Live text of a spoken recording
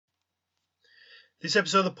This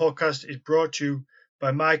episode of the podcast is brought to you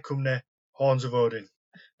by my company, Horns of Odin.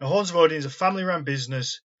 Now, Horns of Odin is a family-run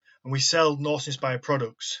business and we sell Norse-inspired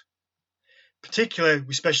products. Particularly,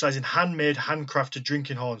 we specialise in handmade, handcrafted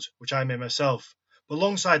drinking horns, which I made myself. But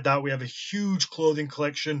alongside that, we have a huge clothing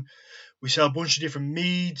collection. We sell a bunch of different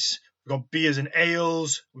meads. We've got beers and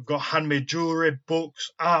ales. We've got handmade jewellery,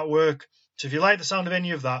 books, artwork. So if you like the sound of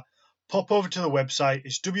any of that, pop over to the website.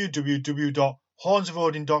 It's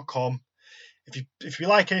www.hornsofodin.com. If you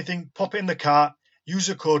like anything, pop it in the cart. Use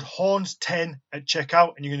the code HORNS10 at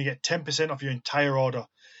checkout and you're going to get 10% off your entire order.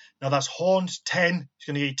 Now that's HORNS10. It's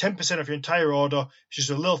going to get you 10% off your entire order. It's just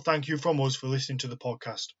a little thank you from us for listening to the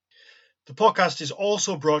podcast. The podcast is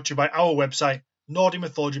also brought to you by our website,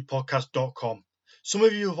 NordicMythologyPodcast.com. Some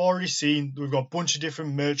of you have already seen that we've got a bunch of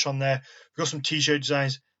different merch on there. We've got some t-shirt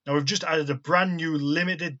designs. Now we've just added a brand new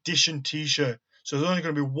limited edition t-shirt. So there's only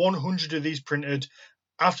going to be 100 of these printed.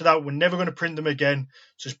 After that, we're never going to print them again.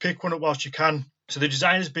 So just pick one up whilst you can. So the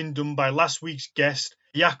design has been done by last week's guest,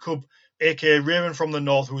 Jakob, aka Raven from the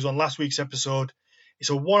North, who was on last week's episode.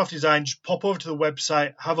 It's a one-off design. Just pop over to the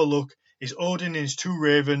website, have a look. It's Odin and his two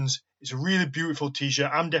ravens. It's a really beautiful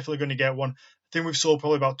t-shirt. I'm definitely going to get one. I think we've sold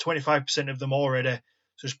probably about 25% of them already.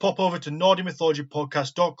 So just pop over to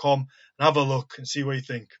NordicMythologyPodcast.com and have a look and see what you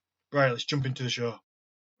think. Right, let's jump into the show.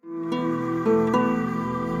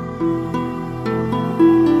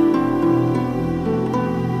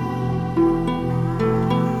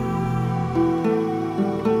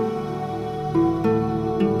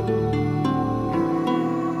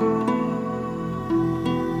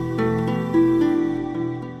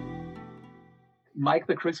 Mike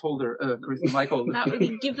the Chris holder, Chris the Mike holder. Now,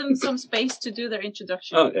 give them some space to do their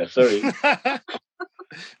introduction. Oh yeah, sorry.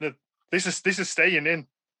 No, this is staying in.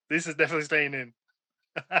 This is definitely staying in.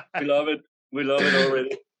 We love it. We love it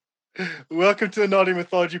already. Welcome to the Nordic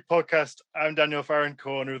Mythology Podcast. I'm Daniel Farron,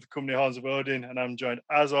 co-owner of the company Horns of Odin, and I'm joined,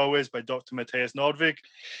 as always, by Dr. Matthias Nordvig.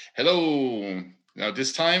 Hello. Now,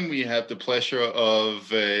 this time we have the pleasure of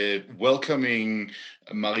welcoming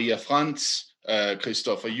Maria Franz,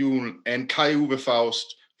 Christopher Juhl, and Kai-Uwe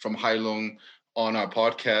Faust from Heilung on our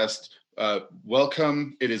podcast.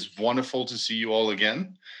 Welcome. It is wonderful to see you all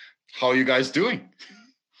again. How are you guys doing?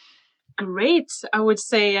 Great, I would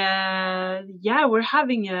say. We're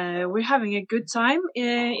having a good time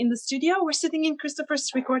in the studio. We're sitting in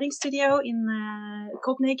Christopher's recording studio in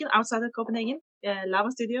Copenhagen, outside of Copenhagen,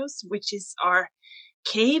 Lava Studios, which is our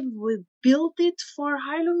cave. We built it for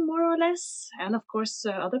Heilung, more or less, and of course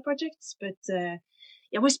other projects. But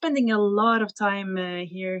we're spending a lot of time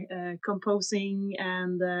here composing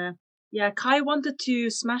and. Kai wanted to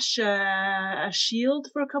smash a shield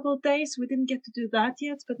for a couple of days. We didn't get to do that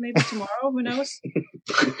yet, but maybe tomorrow, who knows?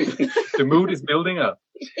 The mood is building up.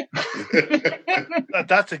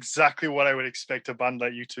 That's exactly what I would expect a band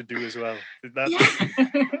like you to do as well. I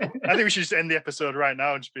think we should just end the episode right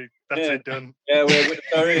now and just be, it, done. Yeah, we're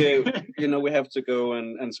sorry. We have to go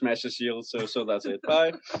and smash a shield, so that's it.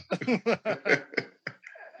 Bye.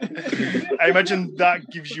 I imagine that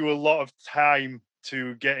gives you a lot of time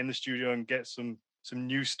to get in the studio and get some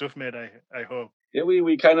new stuff made, I hope. Yeah,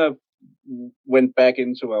 we kind of went back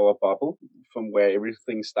into our bubble from where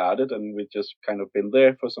everything started, and we've just kind of been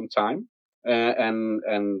there for some time, and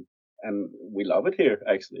we love it here.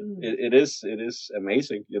 Actually, it is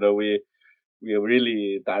amazing. We are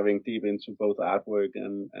really diving deep into both artwork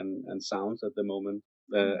and sounds at the moment,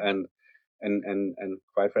 and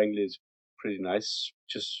quite frankly, it's pretty nice,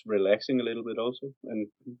 just relaxing a little bit also. And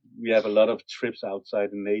we have a lot of trips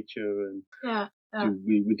outside in nature, and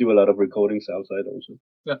we do a lot of recordings outside also.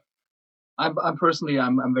 Yeah, I'm personally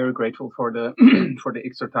very grateful for the for the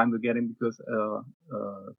extra time we're getting, because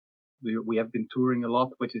we have been touring a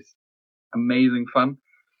lot, which is amazing fun.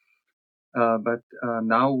 But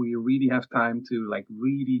now we really have time to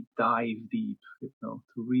really dive deep, to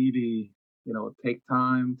really take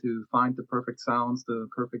time to find the perfect sounds, the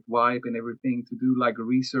perfect vibe and everything, to do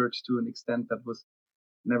research to an extent that was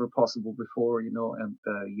never possible before, and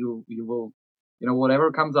you will,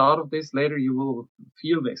 whatever comes out of this later, you will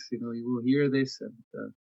feel this, you will hear this, and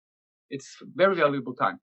it's very valuable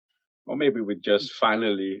time. Or maybe we just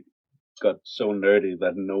finally got so nerdy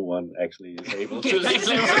that no one actually is able to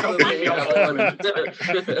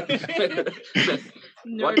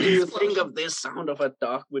What do you think of this sound of a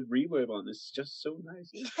dog with reverb on? It's just so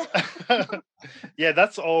nice. Yeah,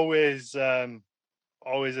 that's always a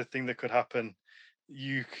thing that could happen.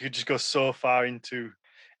 You could just go so far in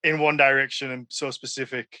one direction and so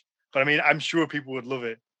specific. But I mean, I'm sure people would love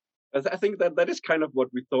it. I think that is kind of what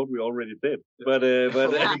we thought we already did. But I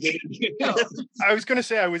was going to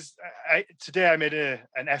say today I made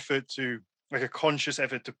an effort to like a conscious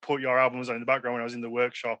effort to put your albums on in the background when I was in the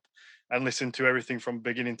workshop and listen to everything from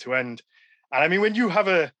beginning to end. And I mean, when you have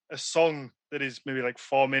a song that is maybe like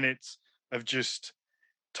 4 minutes of just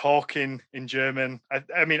talking in German,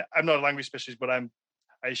 I mean, I'm not a language specialist, but I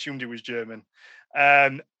assumed it was German.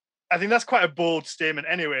 I think that's quite a bold statement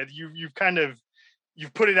anyway.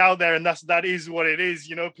 You've put it out there, and that is what it is.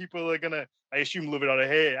 You know, people are gonna, I assume, love it or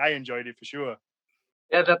hate it. I enjoyed it for sure.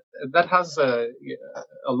 Yeah, that has a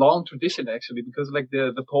long tradition actually, because like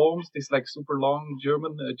the poems, these like super long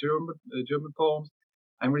German poems,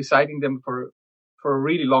 I'm reciting them for a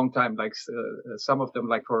really long time, like some of them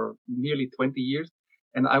like for nearly 20 years,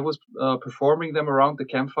 and I was performing them around the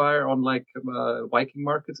campfire on like Viking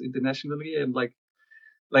markets internationally, and like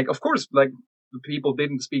of course like the people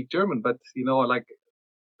didn't speak German, but you know like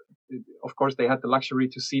of course they had the luxury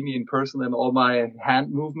to see me in person and all my hand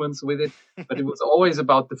movements with it, but it was always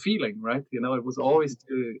about the feeling, right? You know, it was always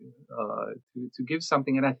to give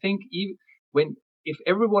something. And I think even if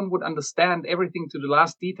everyone would understand everything to the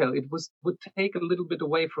last detail, it would take a little bit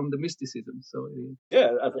away from the mysticism. So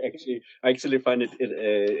yeah, I actually find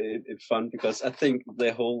it fun, because I think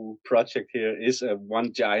the whole project here is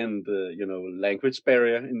one giant language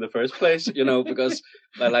barrier in the first place. You know, because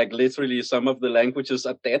like literally some of the languages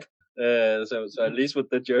are dead. So at least with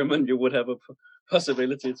the German, you would have a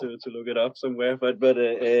possibility to look it up somewhere. But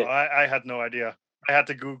I had no idea. I had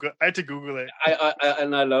to Google it.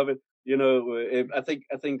 I love it. You know, I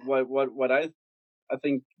think what I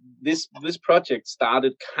think this project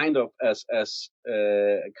started kind of as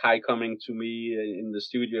Kai coming to me in the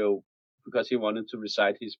studio because he wanted to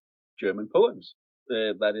recite his German poems.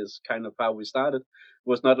 That is kind of how we started. It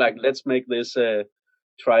was not like, let's make this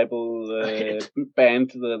tribal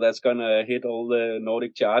band that's gonna hit all the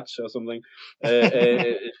Nordic charts or something.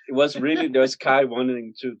 It was really just Kai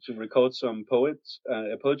wanting to record some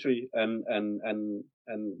poetry and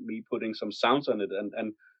me putting some sounds on it,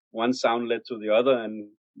 and one sound led to the other, and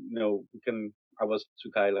I was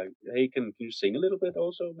to Kai like, hey, can you sing a little bit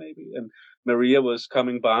also maybe? And Maria was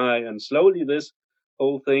coming by, and slowly this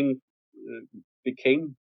whole thing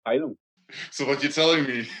became Heilung. So what you're telling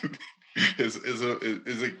me is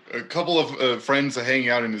a couple of friends are hanging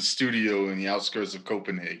out in the studio in the outskirts of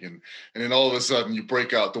Copenhagen, and then all of a sudden you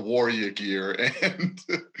break out the warrior gear, and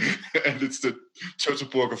it's the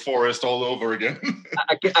Teutoburger forest all over again.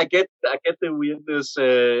 I get the weirdness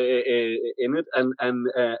in it, and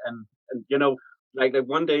you know, like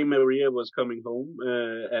one day Maria was coming home,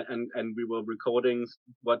 and we were recording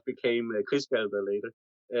what became Krigsgader later.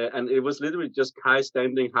 And it was literally just Kai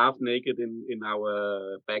standing half naked in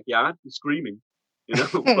our backyard screaming, you know,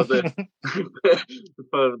 for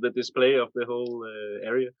the display of the whole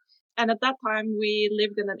area. And at that time, we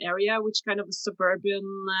lived in an area which kind of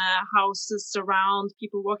suburban houses around,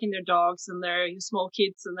 people walking their dogs and their small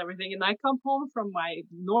kids and everything. And I come home from my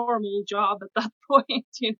normal job at that point,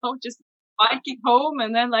 you know, just biking home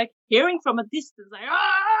and then like hearing from a distance, like,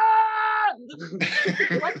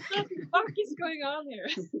 what the fuck is going on here?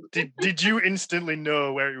 Did you instantly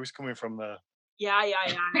know where it was coming from there? Yeah.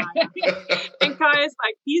 And Kai is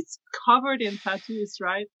like, he's covered in tattoos,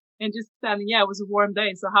 right? And just standing, it was a warm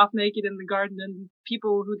day, so half naked in the garden, and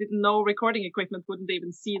people who didn't know recording equipment wouldn't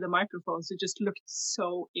even see the microphones. It just looked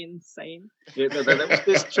so insane. Yeah, there was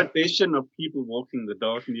this tradition of people walking the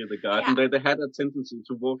dog near the garden. Yeah. They had a tendency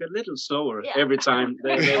to walk a little slower every time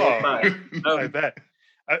they walked by. I bet.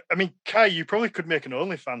 I mean, Kai, you probably could make an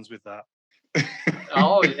OnlyFans with that.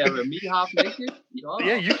 Oh, yeah, me half naked? Oh.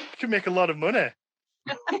 Yeah, you could make a lot of money.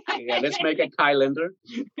 Yeah, let's make a Kylander.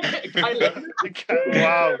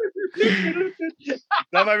 Wow.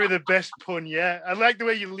 That might be the best pun yet. I like the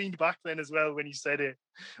way you leaned back then as well when you said it.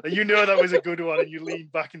 You know that was a good one, and you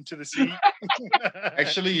leaned back into the seat.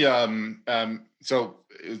 Actually, so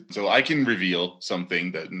I can reveal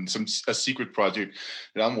something, a secret project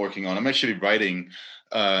that I'm working on. I'm actually writing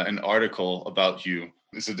an article about you.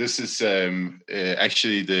 So this is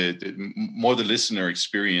actually the more the listener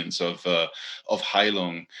experience of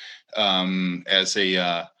Heilung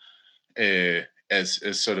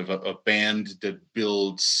as sort of a band that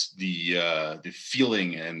builds the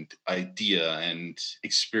feeling and idea and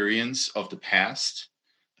experience of the past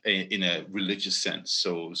in a religious sense.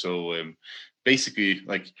 So basically,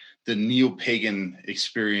 like the neo-pagan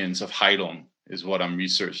experience of Heilung is what I'm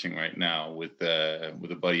researching right now with a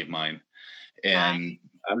buddy of mine. And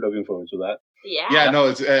I'm looking forward to that. Yeah, no,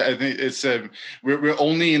 it's I think it's we're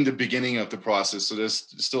only in the beginning of the process, so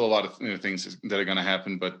there's still a lot of things that are going to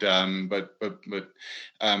happen. But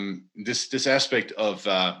this aspect of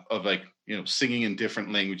like singing in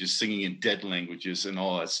different languages, singing in dead languages, and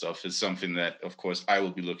all that stuff is something that, of course, I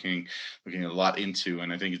will be looking a lot into.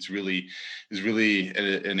 And I think it's really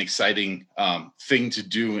an exciting thing to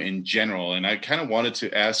do in general. And I kind of wanted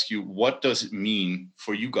to ask you, what does it mean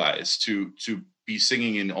for you guys to be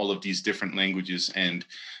singing in all of these different languages and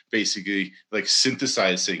basically like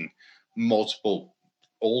synthesizing multiple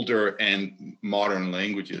older and modern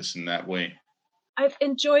languages in that way? I've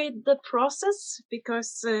enjoyed the process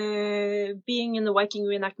because being in the Viking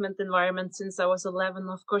reenactment environment since I was 11,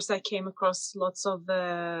 of course, I came across lots of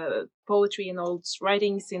poetry and old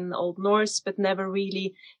writings in Old Norse, but never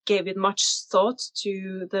really gave it much thought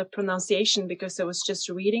to the pronunciation because I was just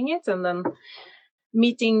reading it. And then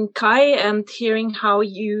meeting Kai and hearing how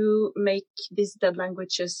you make these dead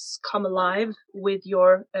languages come alive with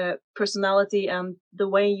your personality and the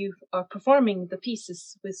way you are performing the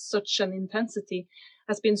pieces with such an intensity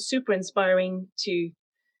has been super inspiring to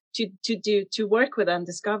work with and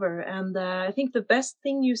discover. And I think the best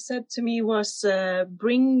thing you said to me was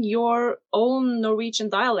bring your own Norwegian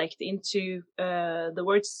dialect into the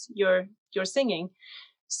words you're singing.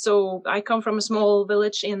 So I come from a small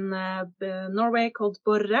village in Norway called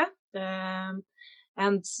Borre,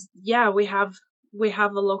 and yeah, we have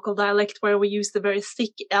a local dialect where we use the very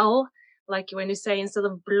thick L, like when you say instead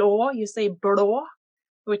of blå, you say blå,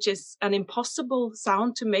 which is an impossible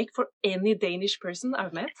sound to make for any Danish person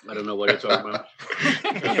I've met. I don't know what you're talking about.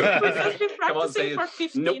 We've been Come on, say practicing for it.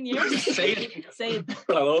 15 Nope. years. Say it. Say it.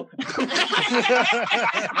 Hello.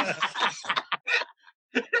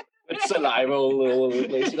 It's saliva all over the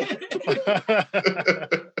place.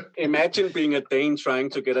 Imagine being a Dane trying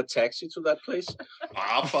to get a taxi to that place.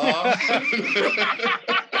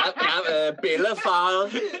 Bellafar.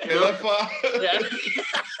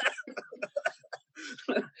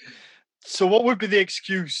 So what would be the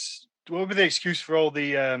excuse? What would be the excuse for all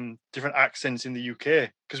the different accents in the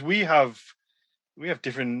UK? Because we have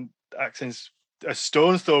different accents a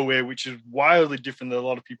stone's throw away, which is wildly different that a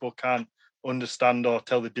lot of people can't understand or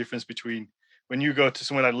tell the difference between when you go to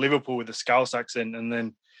somewhere like Liverpool with a Scouse accent and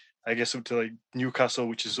then I guess up to like Newcastle,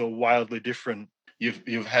 which is so wildly different.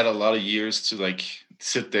 You've had a lot of years to like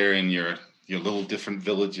sit there in your little different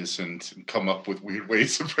villages and come up with weird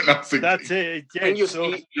ways of pronouncing That's things. it. Yeah, And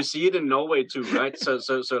you see it in Norway too, right? So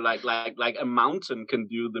like a mountain can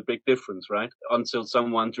do the big difference, right? Until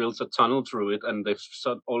someone drills a tunnel through it, and they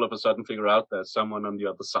all of a sudden figure out there's someone on the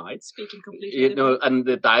other side. Speaking completely different. And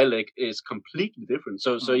the dialect is completely different.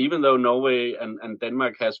 So even though Norway and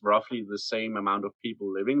Denmark has roughly the same amount of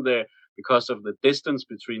people living there, because of the distance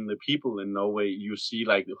between the people in Norway, you see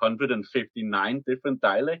like 159 different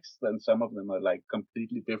dialects, and some of them are like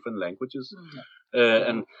completely different languages.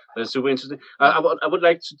 And that's super interesting. I would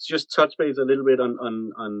like to just touch base a little bit on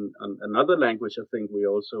another language I think we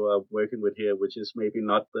also are working with here, which is maybe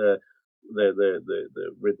not the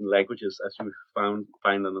written languages as we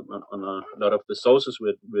find on a lot of the sources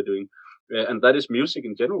we're doing. And that is music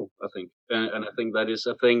in general, I think. And I think that is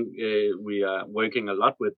a thing we are working a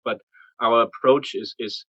lot with. But our approach is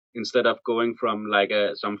instead of going from like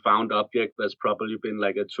some found object that's probably been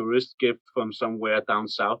like a tourist gift from somewhere down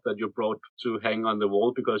south that you brought to hang on the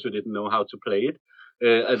wall because you didn't know how to play it.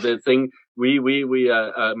 The thing we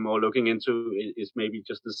are more looking into is maybe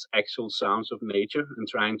just this actual sounds of nature and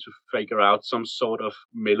trying to figure out some sort of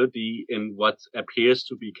melody in what appears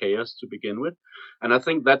to be chaos to begin with. And I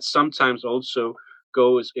think that sometimes also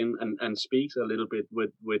goes in and speaks a little bit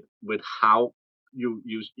with how you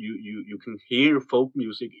can hear folk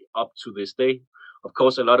music up to this day. Of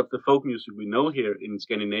course, a lot of the folk music we know here in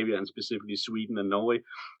Scandinavia and specifically Sweden and Norway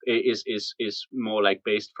is more like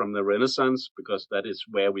based from the Renaissance, because that is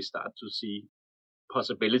where we start to see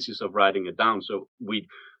possibilities of writing it down. So we,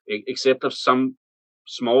 except of some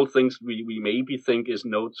small things we maybe think is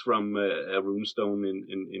notes from a runestone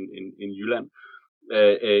in Jylland,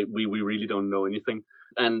 we really don't know anything.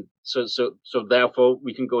 And so therefore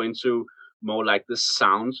we can go into more like the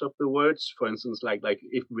sounds of the words. For instance, like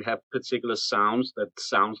if we have particular sounds that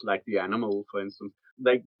sounds like the animal, for instance,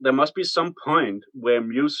 like there must be some point where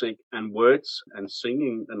music and words and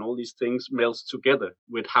singing and all these things melts together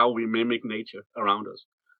with how we mimic nature around us.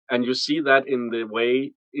 And you see that in the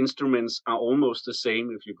way instruments are almost the same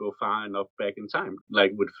if you go far enough back in time,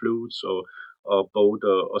 like with flutes or bowed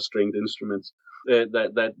or stringed instruments,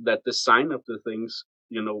 that the sign of the things,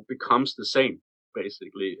 becomes the same.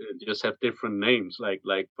 Basically, just have different names, like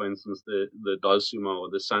for instance the dulcimer or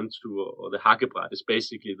the santu or the hakkebræt is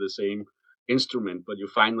basically the same instrument, but you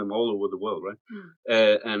find them all over the world, right?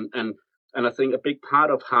 And And I think a big part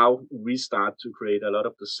of how we start to create a lot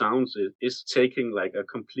of the sounds is taking like a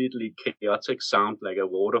completely chaotic sound, like a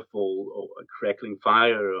waterfall or a crackling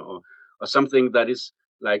fire or something that is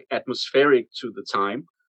like atmospheric to the time,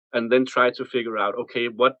 and then try to figure out, okay,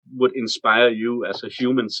 what would inspire you as a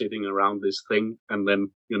human sitting around this thing, and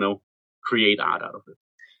then, create art out of it.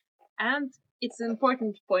 And it's an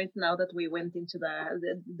important point now that we went into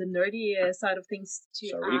the nerdy side of things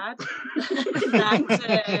to add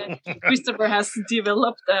that Christopher has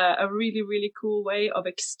developed a really, really cool way of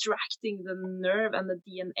extracting the nerve and the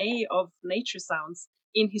DNA of nature sounds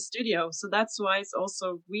in his studio. So that's why it's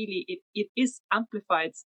also really, it is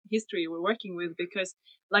amplified history we're working with, because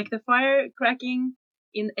like the fire cracking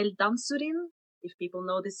in El Dansurin, if people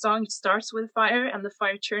know this song, it starts with fire and the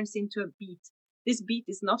fire turns into a beat. This beat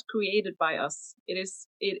is not created by us. It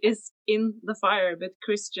is in the fire, but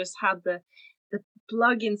Chris just had the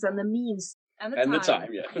plugins and the means and the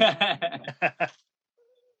time. Yeah.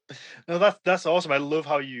 No, that's awesome. I love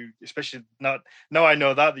how you, especially now I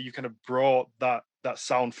know that you kind of brought that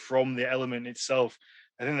sound from the element itself.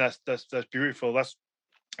 I think that's beautiful. That's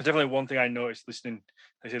definitely one thing I noticed listening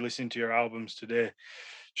to your albums today.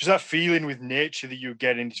 Just that feeling with nature that you're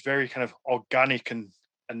getting. It's very kind of organic and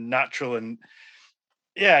natural, and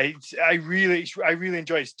yeah, I really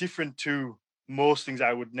enjoy it. It's different to most things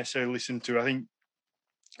I would necessarily listen to. I think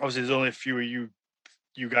obviously there's only a few of you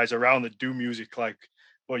guys around that do music like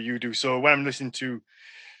what you do. So when I'm listening to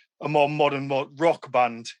a more modern rock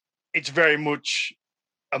band, it's very much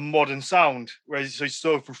a modern sound, whereas it's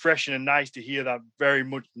so refreshing and nice to hear that very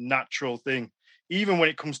much natural thing. Even when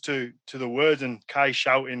it comes to the words and Kai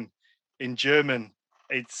shouting in German,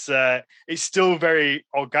 it's still very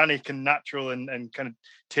organic and natural and kind of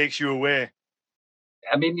takes you away.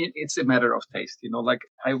 I mean, it's a matter of taste, like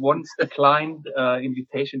I once declined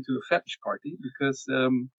invitation to a fetish party because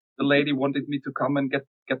the lady wanted me to come and get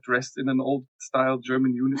dressed in an old style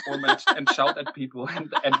German uniform and shout at people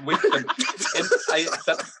and whip them. And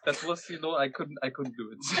that was, I couldn't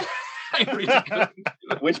do it. I really couldn't do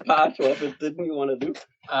it. Which part of it didn't you want to do?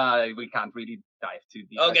 We can't really dive too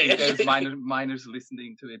deep. Okay. There's minors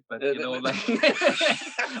listening to it, but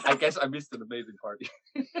I guess I missed an amazing party.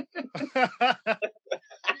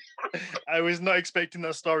 I was not expecting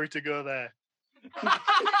that story to go there.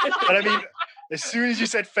 But I mean, as soon as you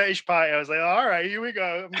said fetish party, I was like, all right, here we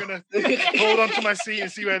go. I'm going to hold on to my seat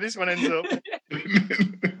and see where this one ends up.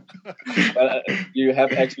 Well, you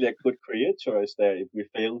have actually a good career choice there if we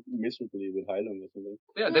fail miserably with Heilung or something.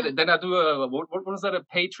 Yeah, then I do what was that, a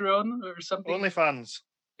Patreon or something? OnlyFans.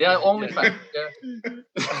 Yeah, OnlyFans. Yeah.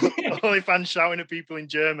 OnlyFans shouting at people in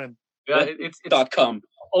German. Yeah, it's .com.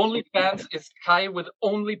 OnlyFans is Kai with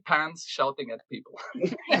only pants shouting at people.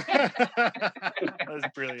 That's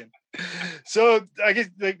brilliant. So I guess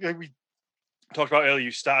like we talked about earlier,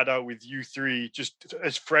 you started out with you three just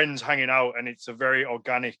as friends hanging out, and it's a very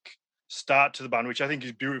organic start to the band, which I think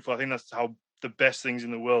is beautiful. I think that's how the best things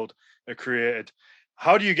in the world are created.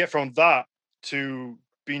 How do you get from that to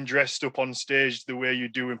being dressed up on stage the way you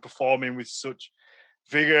do and performing with such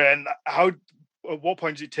vigor? And at what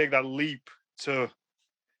point does it take that leap to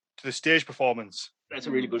the stage performance? That's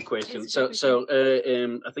a really good question. So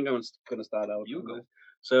I think I'm going to start out. You go.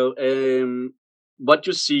 So what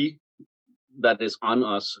you see that is on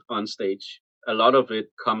us on stage, a lot of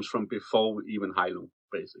it comes from before even Heilung,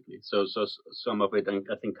 basically. So some of it, and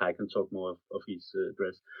I think Kai can talk more of his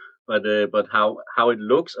dress, but how it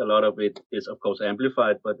looks, a lot of it is of course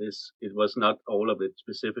amplified, but it was not all of it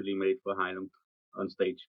specifically made for Heilung on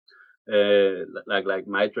stage. Like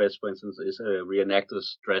my dress, for instance, is a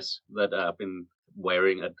reenactor's dress that I've been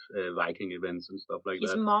wearing at Viking events and stuff like that.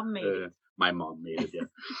 His mom made it. My mom made it,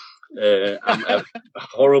 yeah. I'm a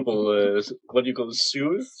horrible, what do you call it?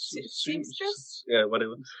 Seamstress? Yeah,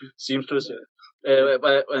 whatever. Seamstress.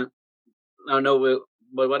 But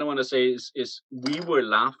what I want to say is we were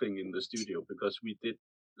laughing in the studio because we did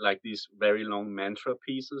like these very long mantra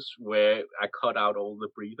pieces where I cut out all the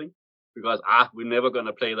breathing. Because we're never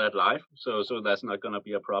gonna play that live, so that's not gonna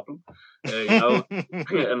be a problem,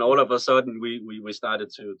 And all of a sudden, we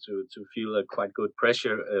started to feel a quite good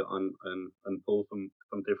pressure on pull from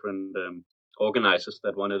different organizers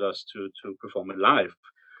that wanted us to perform it live,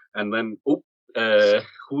 and then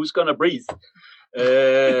who's gonna breathe?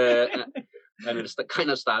 And it kind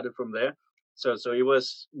of started from there. So it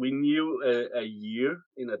was, we knew a year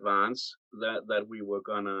in advance that we were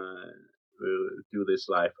gonna do this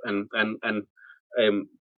live, and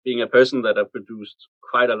being a person that have produced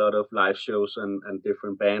quite a lot of live shows and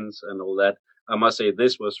different bands and all that, I must say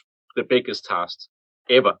this was the biggest task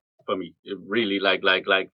ever for me. It really like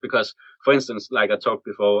because, for instance, like I talked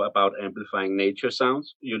before about amplifying nature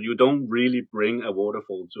sounds, you don't really bring a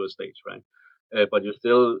waterfall to a stage, right? But you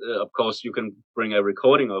still, of course, you can bring a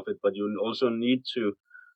recording of it, but you also need to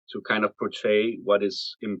kind of portray what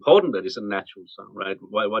is important, that is a natural sound, right?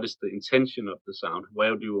 What is the intention of the sound?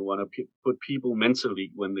 Where do you want to put people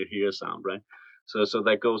mentally when they hear sound, right? So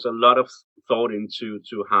that goes a lot of thought into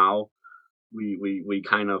how we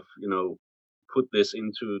kind of, put this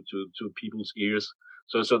into to people's ears.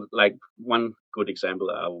 So like one good example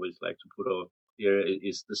I always like to put out here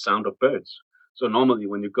is the sound of birds. So normally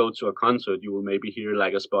when you go to a concert, you will maybe hear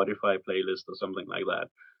like a Spotify playlist or something like that,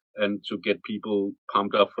 and to get people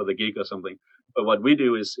pumped up for the gig or something. But what we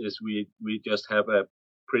do is we just have a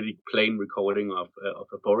pretty plain recording of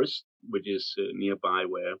a forest, which is nearby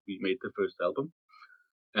where we made the first album,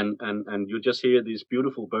 and you just hear these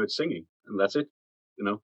beautiful birds singing, and that's it, you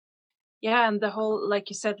know. Yeah, and the whole,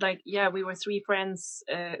 like you said, like, yeah, we were three friends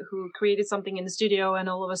who created something in the studio, and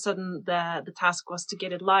all of a sudden the task was to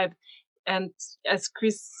get it live. And as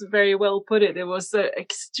Chris very well put it, it was an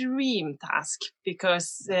extreme task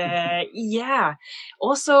because, yeah,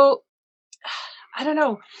 also, I don't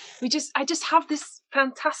know, I just have this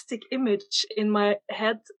fantastic image in my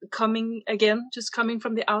head coming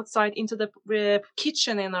from the outside into the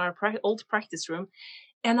kitchen in our old practice room.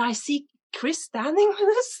 And I see Chris standing with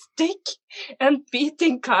a stick and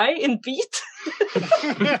beating Kai in beat.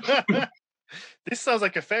 This sounds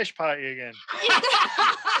like a fetish party again.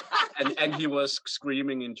 And he was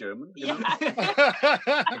screaming in German, you know?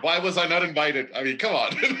 Why was I not invited? I mean, come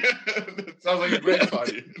on. It sounds like a great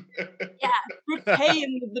party. Yeah, through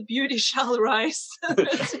pain, the beauty shall rise.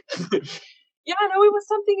 Yeah, no, it was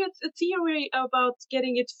a theory about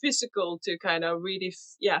getting it physical to kind of really,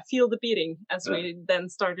 feel the beating, as we then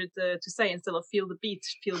started to say, instead of feel the beat,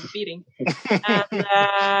 feel the beating.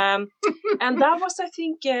 And that was, I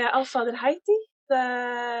think, Alfa del Haiti,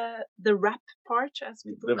 the rap part, as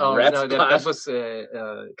people call it. That was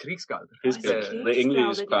Krigsgard. The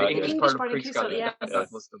English part. The English part of Krigsgard. Yes.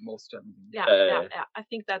 That was the most challenging. Yeah. I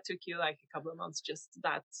think that took you like a couple of months, just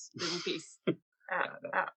that little piece.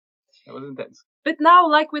 That was intense. But now,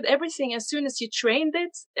 like with everything, as soon as you trained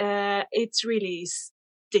it, it really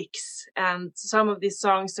sticks. And some of these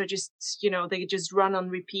songs are just, they just run on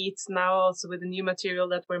repeat. Now also with the new material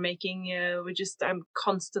that we're making, I'm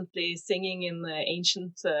constantly singing in the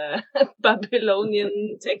ancient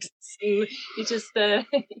Babylonian texts. And it just, yeah.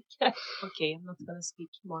 Okay, I'm not going to speak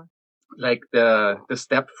more. Like the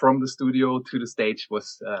step from the studio to the stage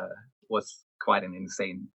was quite an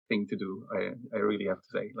insane thing to do. I really have to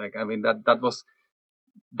say, like, I mean,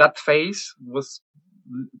 that phase was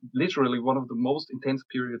literally one of the most intense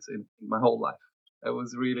periods in my whole life. That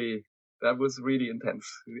was really intense.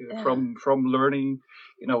 Yeah. From learning,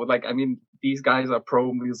 like, I mean, these guys are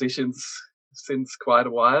pro musicians since quite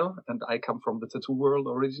a while, and I come from the tattoo world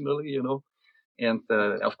originally, and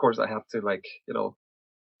of course I have to, like,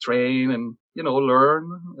 train and, learn,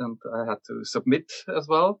 and I had to submit as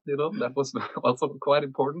well, that was also quite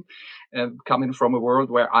important. And coming from a world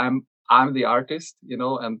where I'm the artist,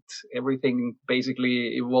 and everything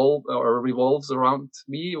basically revolves around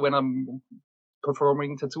me when I'm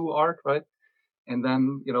performing tattoo art, right? And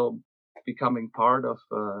then, becoming part of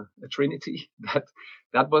a trinity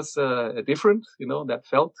that was different, that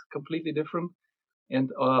felt completely different.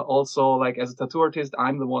 And also, like, as a tattoo artist,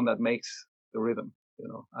 I'm the one that makes the rhythm.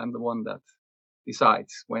 I'm the one that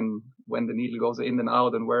decides when the needle goes in and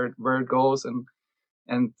out and where it goes,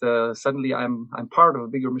 and suddenly I'm part of a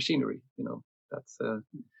bigger machinery. That's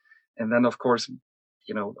and then, of course,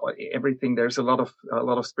 everything. There's a lot of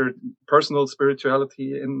personal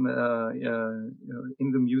spirituality in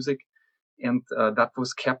the music, and that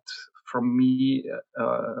was kept from me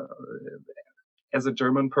as a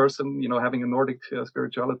German person. Having a Nordic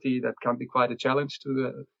spirituality, that can be quite a challenge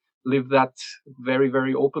to live that very,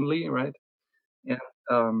 very openly, right?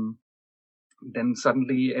 And then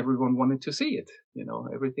suddenly everyone wanted to see it.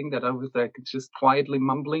 Everything that I was, like, just quietly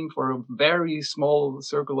mumbling for a very small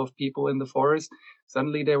circle of people in the forest,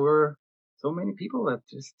 suddenly there were so many people that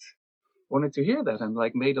just wanted to hear that, and,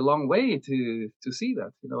 like, made a long way to see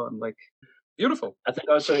that. I'm like, beautiful. I think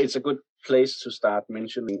also it's a good place to start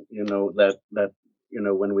mentioning, that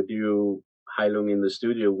when we do Heilung in the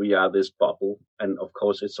studio, we are this bubble, and of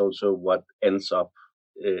course it's also what ends up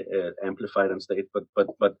amplified on stage.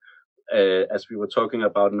 But as we were talking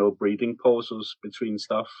about, no breathing pauses between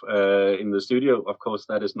stuff in the studio, of course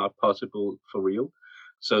that is not possible for real.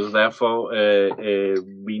 So therefore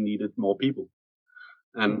we needed more people,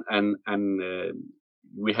 and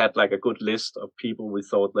we had like a good list of people we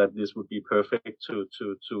thought that this would be perfect to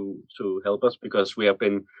help us, because we have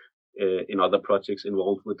been in other projects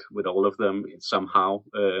involved with all of them somehow,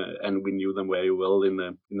 and we knew them very well in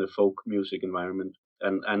the folk music environment,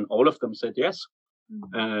 and all of them said yes,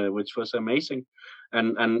 which was amazing,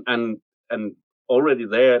 and already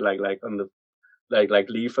there, like on the like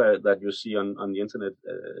Lifa that you see on the internet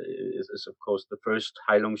is of course the first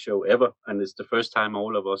Heilung show ever, and it's the first time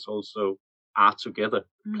all of us also are together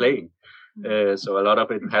playing. So a lot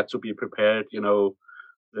of it had to be prepared,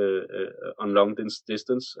 on long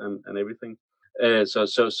distance and everything.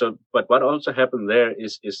 But what also happened there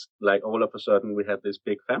is like all of a sudden we had this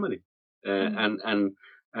big family, and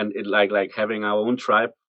it like having our own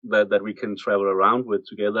tribe that we can travel around with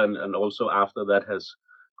together, and also after that has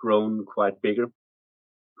grown quite bigger,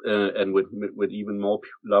 and with even more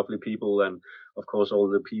lovely people, and of course all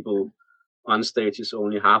the people on stage is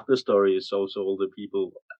only half the story. It's also all the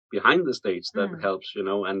people behind the stage that helps,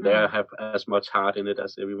 and they have as much heart in it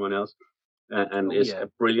as everyone else, and is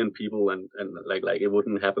brilliant people, and like it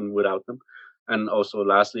wouldn't happen without them. And also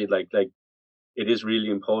lastly, like it is really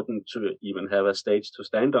important to even have a stage to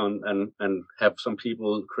stand on, and have some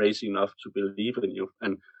people crazy enough to believe in you,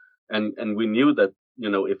 and we knew that,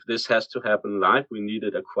 if this has to happen live, we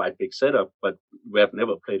needed a quite big setup, but we have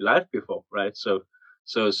never played live before, right? So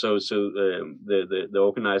the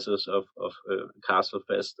organizers of Castle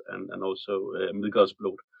Fest and also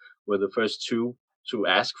Midgårdsblod were the first two to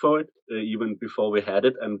ask for it, even before we had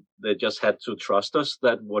it, and they just had to trust us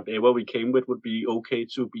that whatever we came with would be okay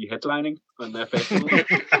to be headlining on their festival,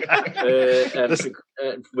 and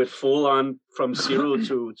with full on from 0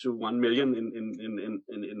 to 1 million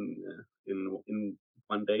in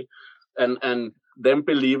one day, and them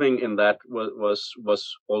believing in that was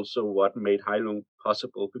also what made Heilung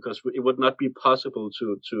possible, because it would not be possible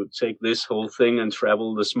to take this whole thing and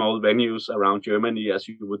travel the small venues around Germany as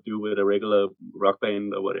you would do with a regular rock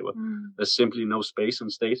band or whatever. There's simply no space on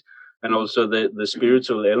stage, and also the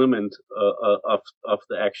spiritual element of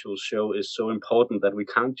the actual show is so important that we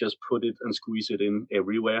can't just put it and squeeze it in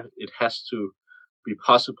everywhere. It has to be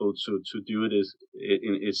possible to do it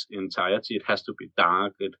in its entirety. It has to be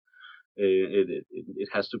dark. It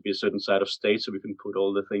has to be a certain side of stage so we can put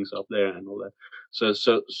all the things up there and all that. So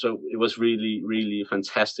it was really, really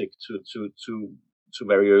fantastic to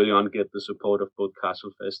very early on get the support of both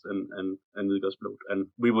Castlefest and Midgårdsblod, and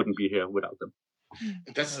we wouldn't be here without them.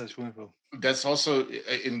 That's wonderful. That's also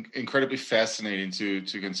incredibly fascinating to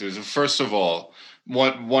consider. So first of all,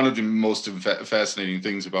 one of the most fascinating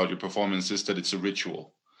things about your performance is that it's a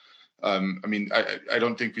ritual. I mean, I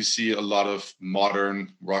don't think we see a lot of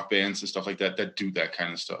modern rock bands and stuff like that do that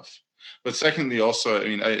kind of stuff. But secondly, also, I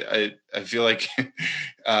mean, I feel like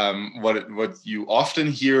what you often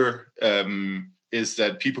hear is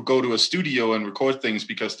that people go to a studio and record things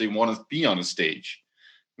because they want to be on a stage.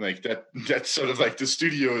 Like that's sort of like the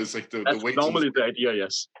studio is like the way. Normally the idea,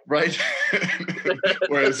 yes. Right.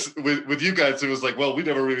 Whereas with you guys, it was like, well, we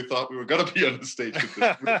never really thought we were gonna be on the stage with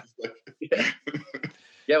this.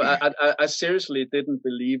 Yeah, I seriously didn't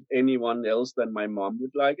believe anyone else than my mom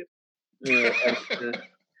would like it,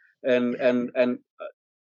 and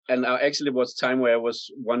I actually was time where I was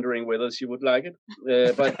wondering whether she would like it,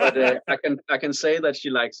 but I can say that she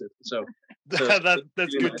likes it. So that's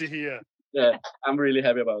really good nice to hear. Yeah, I'm really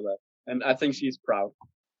happy about that, and I think she's proud.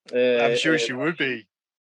 I'm sure she would be.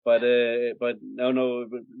 But no,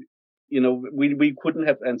 we couldn't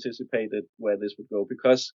have anticipated where this would go,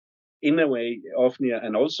 because in a way, Ofnia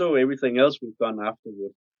and also everything else we've done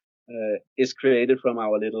afterward is created from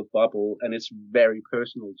our little bubble, and it's very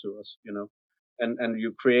personal to us, and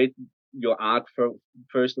you create your art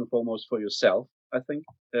first and foremost for yourself, I think,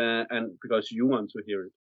 and because you want to hear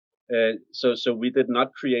it. So we did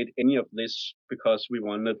not create any of this because we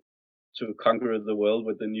wanted to conquer the world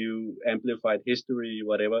with the new amplified history,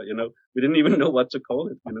 whatever, we didn't even know what to call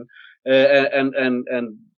it,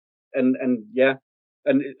 and yeah.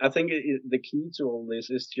 And I think the key to all this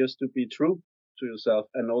is just to be true to yourself,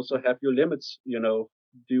 and also have your limits. Do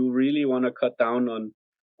you really want to cut down on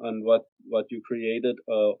what you created,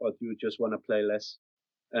 or do you just want to play less?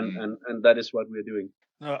 And that is what we're doing.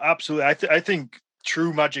 No, absolutely. I think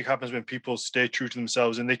true magic happens when people stay true to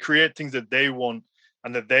themselves and they create things that they want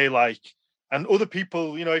and that they like. And other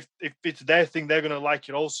people, if it's their thing, they're going to like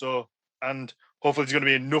it also. And hopefully there's going to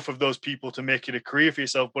be enough of those people to make it a career for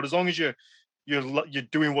yourself. But as long as you're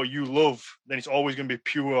doing what you love, then it's always going to be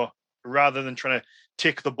pure, rather than trying to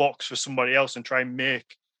tick the box for somebody else and try and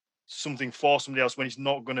make something for somebody else when it's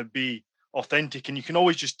not going to be authentic, and you can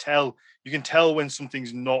always just tell. You can tell when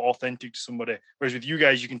something's not authentic to somebody. Whereas with you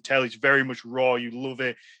guys, you can tell it's very much raw. You love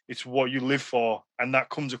it. It's what you live for, and that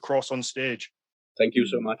comes across on stage. Thank you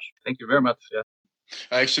so much. Thank you very much. Yeah.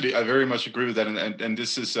 Actually, I very much agree with that, and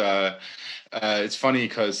this is it's funny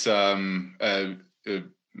because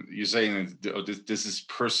you're saying this is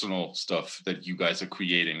personal stuff that you guys are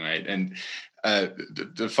creating, right? And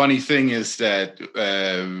the funny thing is that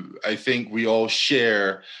I think we all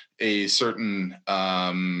share a certain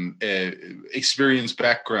experience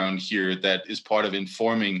background here that is part of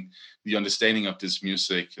informing the understanding of this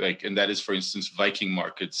music, like, and that is, for instance, Viking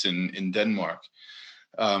markets in Denmark.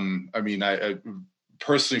 I mean, I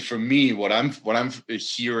personally, for me, what I'm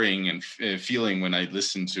hearing and feeling when I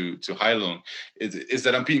listen to Heilung is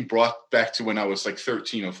that I'm being brought back to when I was like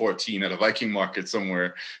 13 or 14 at a Viking market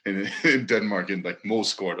somewhere in Denmark, in like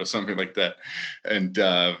Moskort or something like that, and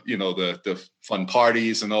you know, the fun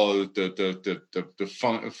parties and all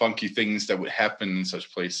the funky things that would happen in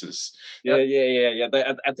such places. Yeah.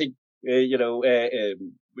 I think you know,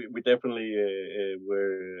 we definitely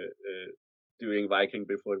were doing Viking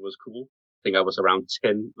before it was cool. I think I was around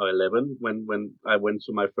 10 or 11 when I went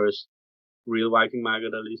to my first real Viking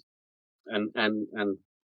market, at least. And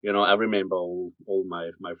you know, I remember all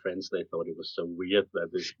my friends, they thought it was so weird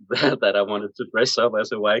that I wanted to dress up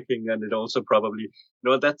as a Viking. And it also probably, you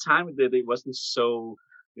know, at that time it wasn't so,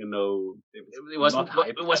 you know, it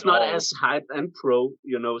wasn't not as hype and pro,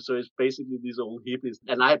 you know, so it's basically these old hippies.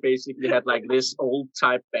 And I basically had like this old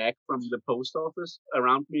type bag from the post office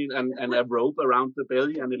around me and a rope around the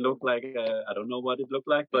belly, and it looked like, I don't know what it looked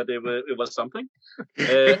like, but it was something.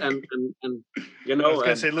 And you know, I was going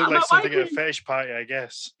to say, it looked like something at a fetish party, I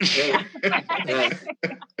guess. Yeah.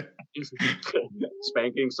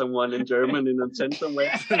 Spanking someone in German in a tent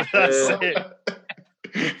somewhere.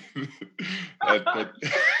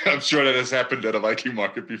 I'm sure that has happened at a Viking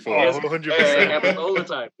market before. Oh, 100%. It happens all the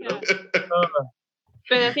time. Yeah.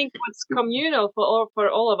 But I think what's communal for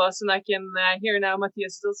all of us, and I can hear now,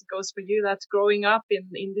 Matthias, it also goes for you, that growing up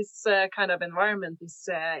in this kind of environment is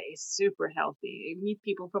super healthy. You meet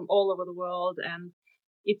people from all over the world, and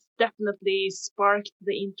it's definitely sparked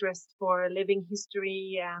the interest for living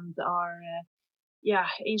history and our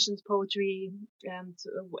ancient poetry and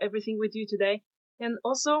everything we do today. And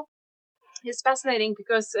also, it's fascinating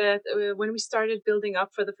because when we started building up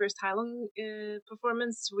for the first Heilung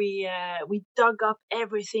performance, we dug up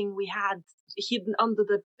everything we had hidden under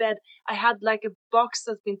the bed. I had like a box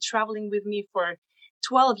that's been traveling with me for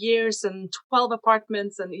 12 years and 12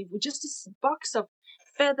 apartments, and it was just this box of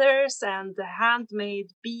feathers and the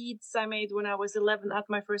handmade beads I made when I was 11 at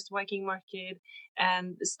my first Viking market,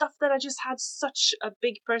 and stuff that I just had such a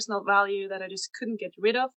big personal value that I just couldn't get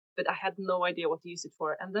rid of, but I had no idea what to use it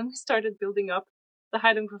for. And then we started building up the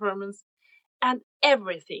Heilung performance, and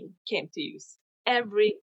everything came to use.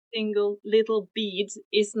 Every single little bead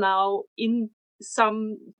is now in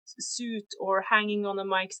some suit or hanging on a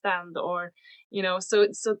mic stand, or, you know, so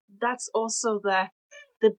that's also the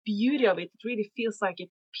beauty of it. It really feels like a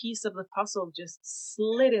piece of the puzzle just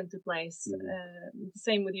slid into place.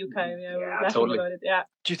 Same with you, Kai. Yeah, totally. About it. Yeah.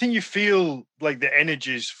 Do you think you feel like the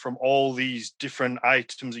energies from all these different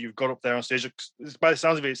items that you've got up there on stage? By the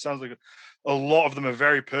sounds of it, it sounds like a lot of them are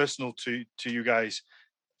very personal to you guys.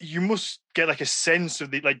 You must get like a sense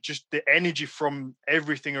of just the energy from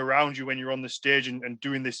everything around you when you're on the stage and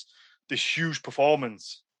doing this huge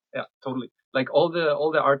performance. Yeah, totally. Like all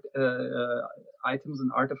the art items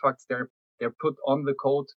and artifacts, they're put on the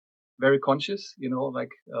coat very conscious, you know, like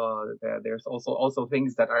there's also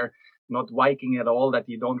things that are not Viking at all that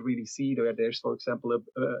you don't really see. There's, for example,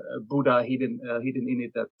 a Buddha hidden in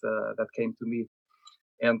it that came to me,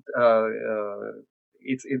 and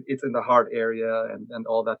it's in the heart area and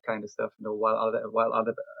all that kind of stuff, you know, while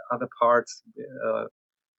other parts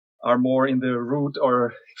are more in the root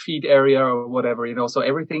or feet area or whatever, you know. So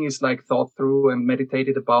everything is like thought through and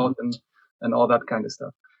meditated about and all that kind of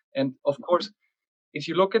stuff. And of course, if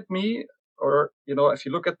you look at me, or, you know, if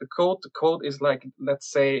you look at the coat is like,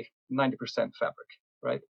 let's say 90% fabric,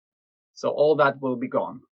 right? So all that will be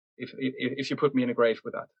gone if you put me in a grave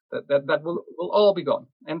with that will all be gone.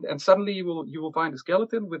 And suddenly you will find a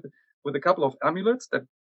skeleton with a couple of amulets that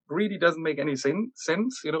really doesn't make any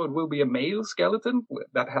sense. You know, it will be a male skeleton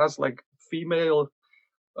that has like female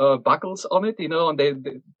buckles on it, you know, and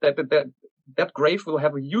that grave will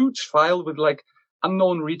have a huge file with like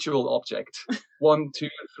unknown ritual object 1, 2,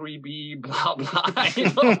 3B, blah blah.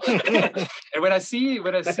 You know? And when I see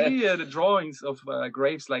the drawings of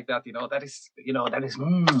graves like that, you know, that is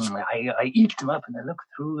I eke them up and I look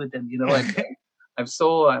through it, and you know, I'm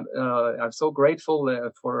so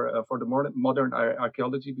grateful for the modern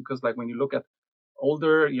archaeology, because like when you look at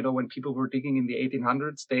older, when people were digging in the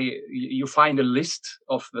 1800s, you find a list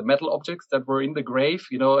of the metal objects that were in the grave,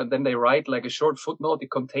 and then they write like a short footnote.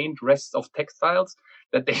 It contained rests of textiles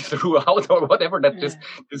that they threw out or whatever that just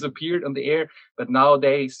disappeared on the air. But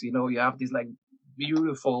nowadays, you have these like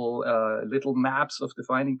beautiful little maps of the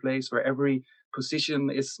finding place where every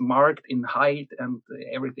position is marked in height and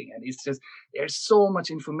everything. And it's just, there's so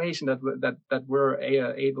much information that we're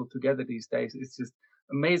able to gather these days. It's just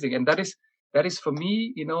amazing. And that is for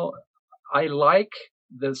me, I like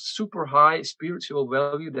the super high spiritual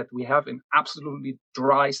value that we have in absolutely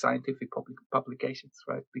dry scientific publications,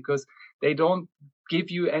 right? Because they don't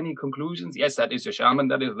give you any conclusions. Yes, that is a shaman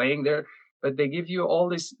that is laying there, but they give you all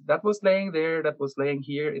this, that was laying there, that was laying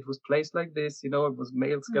here, it was placed like this, it was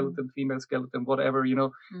male skeleton, female skeleton, whatever,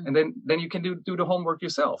 and then you can do the homework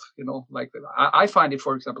yourself, like I find it,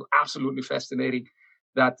 for example, absolutely fascinating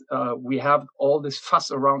that we have all this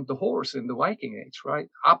fuss around the horse in the Viking Age, right?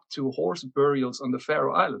 Up to horse burials on the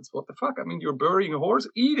Faroe Islands. What the fuck? I mean, you're burying a horse,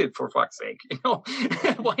 eat it for fuck's sake.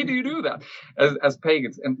 Why do you do that as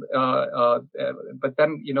pagans? And but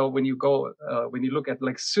then when you go when you look at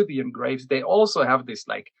like Scythian graves, they also have this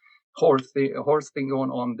like horse thing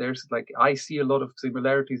going on. There's like, I see a lot of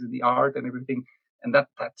similarities in the art and everything. And that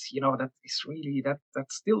is really, that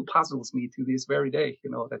still puzzles me to this very day,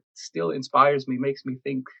 that still inspires me, makes me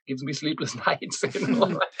think, gives me sleepless nights.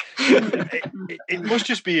 It must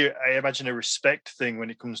just be, I imagine, a respect thing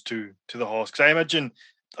when it comes to the horse. Because I imagine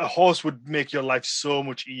a horse would make your life so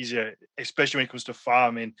much easier, especially when it comes to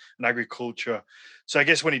farming and agriculture. So I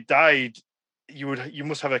guess when he died, you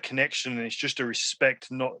must have a connection, and it's just a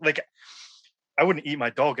respect, not like, I wouldn't eat my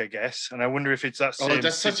dog, I guess, and I wonder if it's that same. Oh,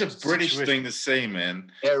 that's such a British thing to say, man.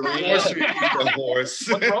 Yeah, really. Of course you eat a horse.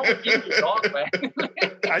 What's wrong with eating a dog, man?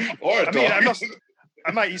 Or a dog.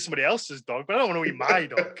 I might eat somebody else's dog, but I don't want to eat my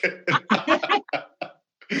dog.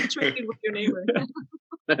 Trade it with your neighbor.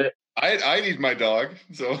 I'd eat my dog.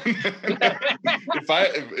 So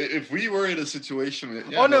if we were in a situation,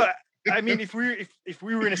 yeah, no. I mean, if we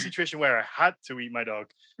were in a situation where I had to eat my dog,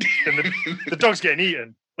 then the dog's getting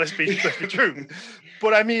eaten. Let's be true.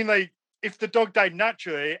 But I mean, like, if the dog died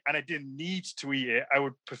naturally and I didn't need to eat it, I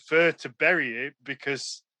would prefer to bury it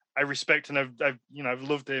because I respect and I've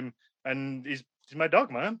loved him, and he's my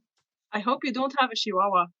dog, man. I hope you don't have a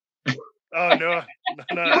Chihuahua. Oh no,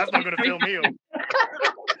 that's not going to fill me up.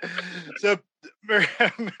 So,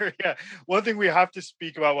 Maria, one thing we have to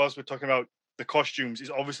speak about whilst we're talking about the costumes is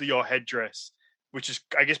obviously your headdress, which is,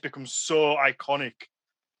 I guess, becomes so iconic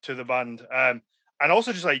to the band. And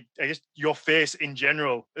also just like, I guess, your face in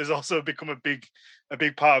general has also become a big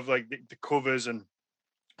part of like the covers and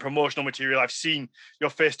promotional material. I've seen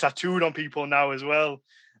your face tattooed on people now as well.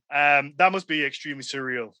 That must be extremely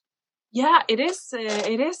surreal. Yeah, it is.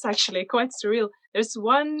 It is actually quite surreal. There's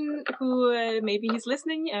one who maybe he's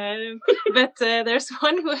listening, but there's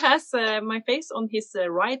one who has my face on his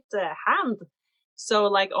right hand. So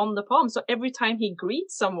like on the palm. So every time he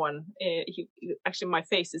greets someone, actually my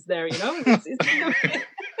face is there, It's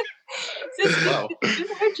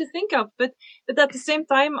hard to think of, but at the same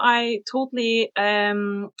time, I totally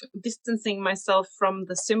distancing myself from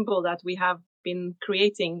the symbol that we have been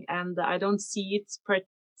creating, and I don't see it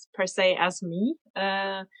per se as me.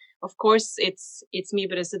 Of course, it's me,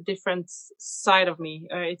 but it's a different side of me.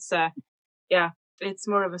 It's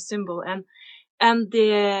more of a symbol, and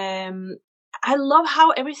the. I love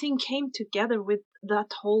how everything came together with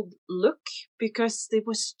that whole look, because it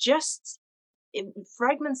was just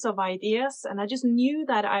fragments of ideas, and I just knew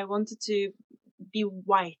that I wanted to be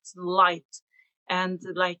white, light, and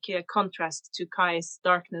like a contrast to Kai's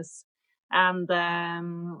darkness. And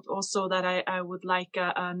also that I would like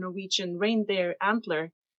a Norwegian reindeer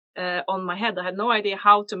antler on my head. I had no idea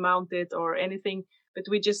how to mount it or anything, but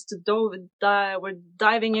we just were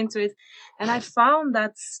diving into it, and I found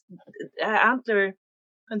that antler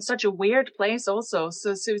in such a weird place also.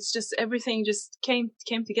 So it's just everything just came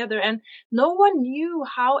together, and no one knew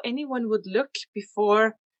how anyone would look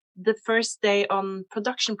before the first day on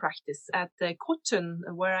production practice at Kotun,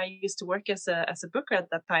 where I used to work as a booker at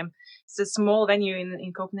that time. It's a small venue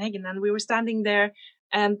in Copenhagen, and we were standing there.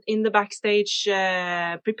 And in the backstage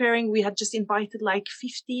preparing, we had just invited like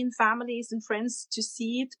 15 families and friends to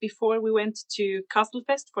see it before we went to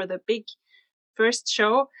Castlefest for the big first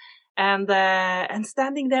show. And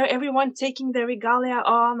standing there, everyone taking their regalia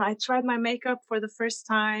on. I tried my makeup for the first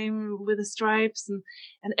time with the stripes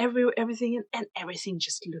and everything, and everything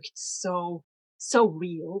just looked so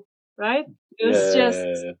real, right? It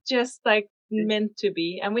was just like meant to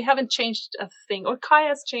be, and we haven't changed a thing. Or Kai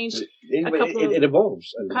has changed a couple of. It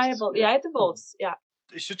evolves. Kai evolves. Yeah, it evolves. Yeah.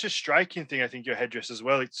 It's such a striking thing, I think, your headdress as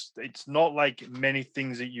well. It's not like many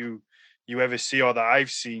things that you ever see or that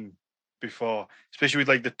I've seen before, especially with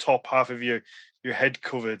like the top half of your head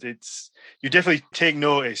covered. You definitely take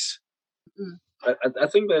notice. I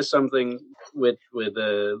think there's something with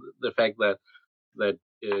the fact that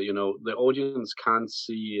the audience can't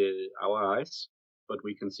see our eyes, but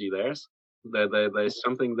we can see theirs. There's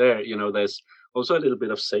something there. There's also a little bit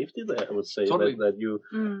of safety there. I would say Totally. that you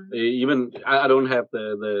even I don't have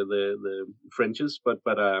the fringes, but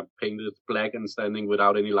painted black and standing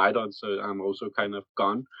without any light on, so I'm also kind of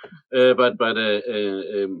gone. I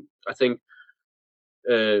think.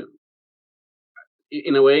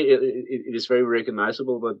 In a way, it is very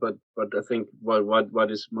recognizable, but I think what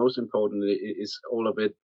is most important is all of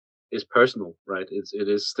it is personal, right? It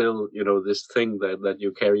is still this thing that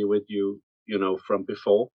you carry with you, from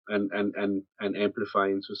before and amplify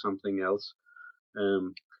into something else.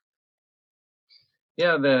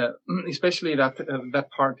 Especially that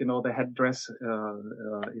part, the headdress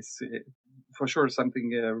is for sure something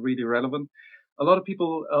really relevant. A lot of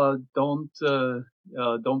people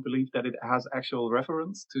don't believe that it has actual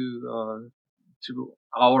reference to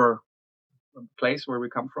our place where we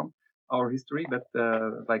come from, our history. But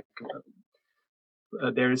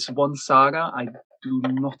there is one saga, I do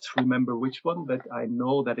not remember which one, but I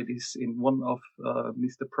know that it is in one of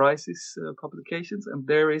Mr. Price's publications, and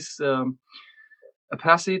there is a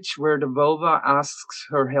passage where the vulva asks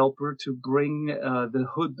her helper to bring the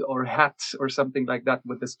hood or hat or something like that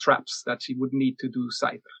with the straps that she would need to do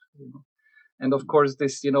scythe. And of course,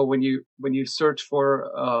 this, when you search for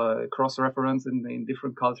cross reference in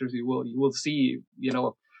different cultures, you will see,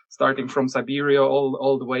 starting from Siberia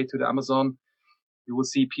all the way to the Amazon, you will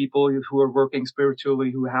see people who are working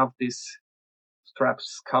spiritually who have these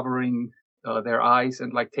straps covering their eyes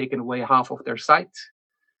and like taking away half of their sight,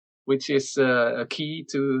 which is a key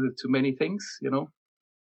to many things,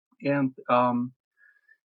 And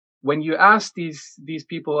when you ask these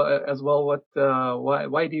people as well,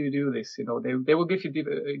 why do you do this? They will give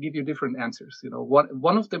you different answers.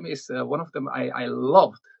 One of them I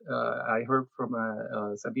loved. I heard from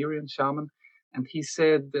a Siberian shaman, and he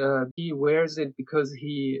said he wears it because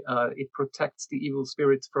it protects the evil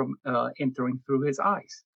spirits from entering through his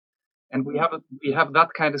eyes. And we have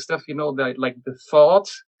that kind of stuff, that like the thought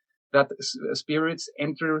that spirits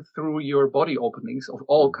enter through your body openings of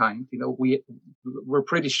all kinds. We're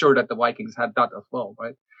pretty sure that the Vikings had that as well,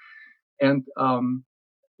 right? And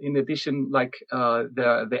in addition, like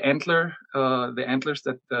the antlers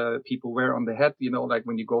that people wear on the head, like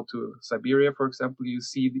when you go to Siberia, for example, you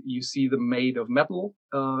see them made of metal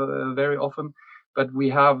very often. But we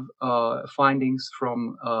have findings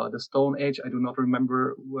from the Stone Age. I do not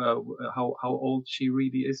remember how old she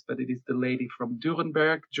really is, but it is the lady from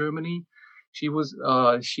Nuremberg, Germany. She was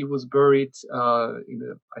buried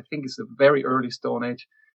I think it's a very early Stone Age,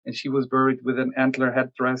 and she was buried with an antler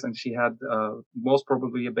headdress, and she had most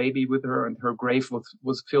probably a baby with her, and her grave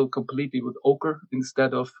was filled completely with ochre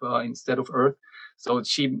instead of earth. So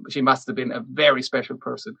she must have been a very special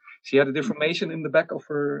person. She had a deformation in the back of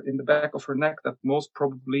her neck that most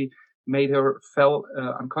probably made her fell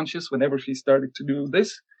unconscious whenever she started to do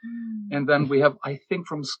this. And then we have, I think,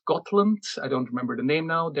 from Scotland, I don't remember the name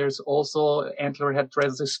now, there's also antler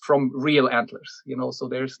headdresses from real antlers, so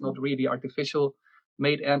there's not really artificial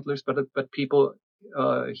made antlers, but people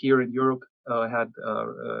here in Europe had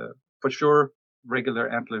for sure regular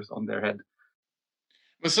antlers on their head.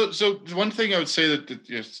 Well, so one thing I would say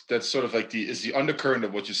that's sort of like is the undercurrent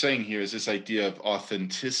of what you're saying here is this idea of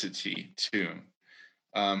authenticity too.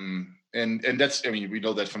 And that's, we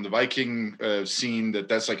know that from the Viking scene,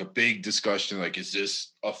 that's like a big discussion, like, is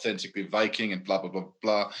this authentically Viking and blah, blah, blah,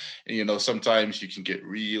 blah. And, sometimes you can get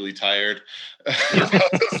really tired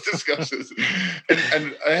about those discussions.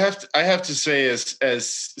 And I have to say,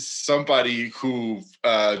 as somebody who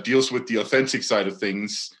deals with the authentic side of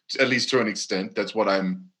things, at least to an extent, that's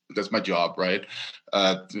my job, right?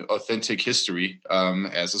 Authentic history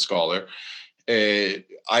as a scholar.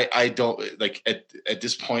 I don't like at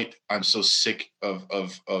this point. I'm so sick of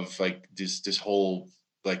like this whole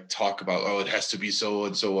like talk about it has to be so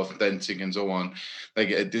and so authentic and so on.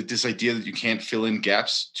 Like this idea that you can't fill in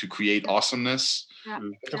gaps to create awesomeness. Yeah.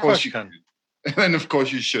 Of course you can. And of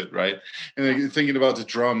course you should, right? And like, thinking about the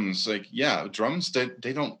drums, like drums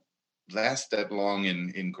they don't last that long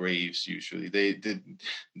in graves usually. They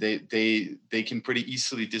can pretty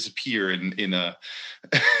easily disappear in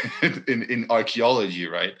archaeology,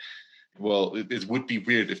 right? well, it would be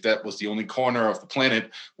weird if that was the only corner of the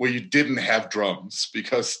planet where you didn't have drums,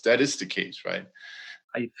 because that is the case, right?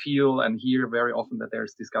 I feel and hear very often that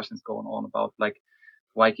there's discussions going on about like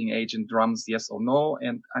Viking Age and drums, yes or no.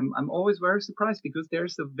 And I'm always very surprised because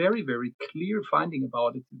there's a very, very clear finding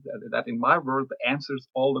about it that in my world answers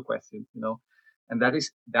all the questions, you know, and that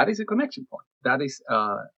is a connection point. That is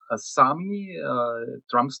a Sami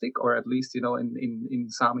drumstick, or at least, you know, in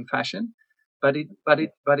Sami fashion. But it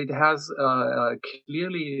has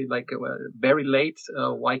clearly like very late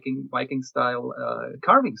Viking style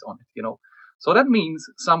carvings on it, you know. So that means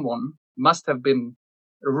someone must have been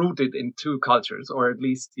rooted in two cultures, or at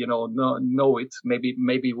least, you know it.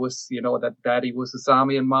 Maybe it was, you know, that daddy was a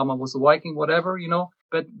Sami and mama was a Viking, whatever, you know.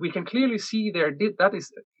 But we can clearly see there, that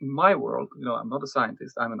is in my world, you know, I'm not a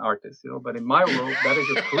scientist, I'm an artist, you know, but in my world, that is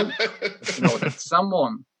a proof, you know, that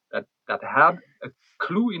someone that had a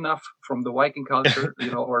clue enough from the Viking culture,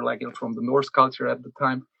 you know, or like, you know, from the Norse culture at the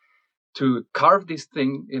time to carve this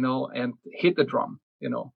thing, you know, and hit the drum, you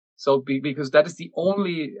know. So because that is the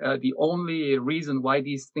only reason why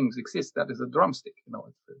these things exist. That is a drumstick, you know.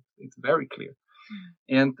 It's very clear.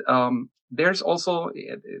 And there's also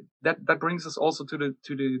that brings us also to the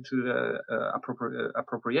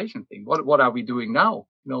appropriation thing. What are we doing now?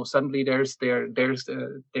 You know, suddenly there's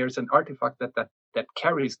an artifact that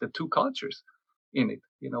carries the two cultures in it.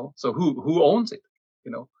 You know, so who owns it?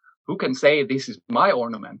 You know, who can say this is my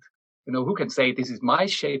ornament? You know, who can say this is my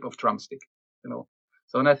shape of drumstick? You know.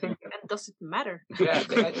 So, and I think, and does it matter? Yeah,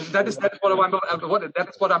 that's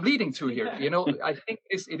what I'm leading to here. You know, I think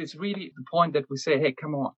it is really the point that we say, hey,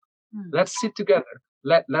 come on, let's sit together.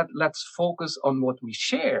 Let's focus on what we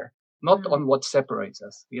share, not on what separates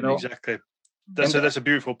us. You know, exactly. That's a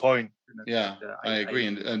beautiful point. Yeah, I agree,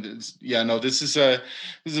 and this is a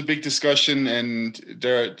big discussion, and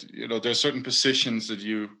there are certain positions that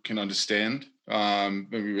you can understand.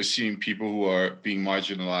 Maybe we're seeing people who are being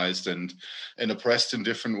marginalized and oppressed in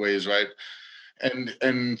different ways, right? And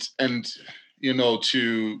you know,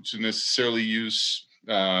 to necessarily use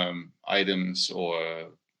items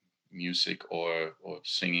or music or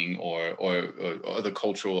singing or other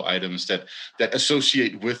cultural items that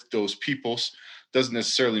associate with those peoples doesn't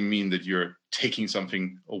necessarily mean that you're taking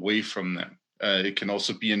something away from them. It can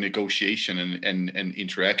also be a negotiation and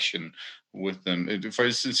interaction with them. For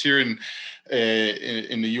instance, here in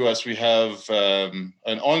the U.S., we have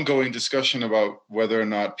an ongoing discussion about whether or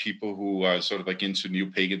not people who are sort of like into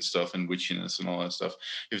new pagan stuff and witchiness and all that stuff,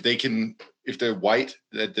 if they're white,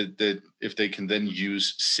 that if they can then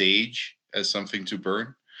use sage as something to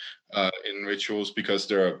burn in rituals, because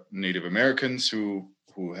there are Native Americans who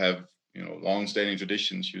have, you know, long-standing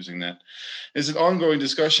traditions using that. It's an ongoing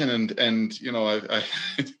discussion, and you know,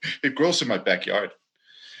 it grows in my backyard.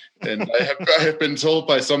 And I have been told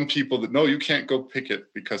by some people that no, you can't go pick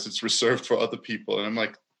it because it's reserved for other people. And I'm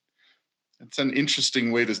like, it's an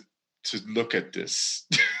interesting way to look at this.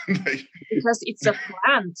 Because it's a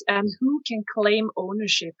plant, and who can claim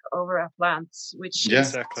ownership over a plant, which is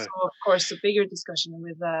exactly. also, of course, a bigger discussion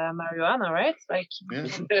with marijuana, right? Like,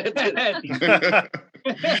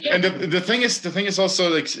 and the thing is also,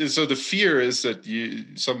 like, so the fear is that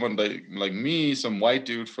someone like me, some white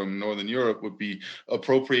dude from Northern Europe, would be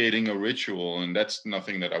appropriating a ritual, and that's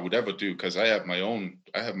nothing that I would ever do, because I have my own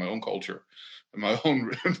culture, my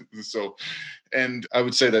own. So, and I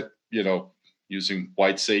would say that, you know, using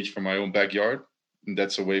white sage from my own backyard, and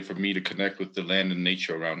that's a way for me to connect with the land and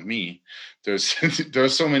nature around me. There are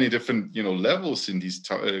so many different, you know, levels in these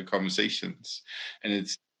conversations, and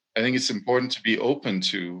I think it's important to be open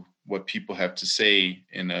to what people have to say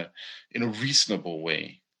in a reasonable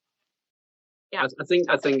way. Yeah, I think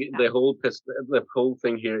the whole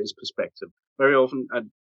thing here is perspective. Very often, I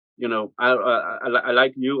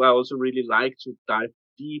like you. I also really like to dive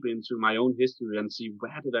deep into my own history and see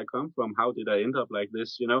where did I come from, how did I end up like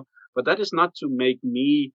this, you know. But that is not to make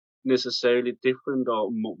me necessarily different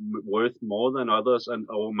or worth more than others, and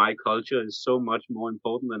or my culture is so much more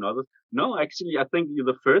important than others. No, actually, I think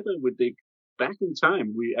the further we dig back in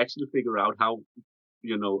time, we actually figure out how,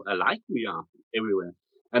 you know, alike we are everywhere.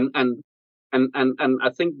 And I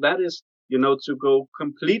think that is, you know, to go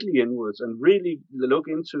completely inwards and really look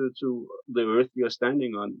into the earth you're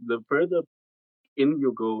standing on. The further in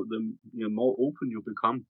you go, the more open you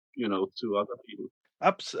become, you know, to other people.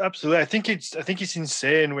 Absolutely. I think it's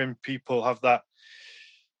insane when people have that.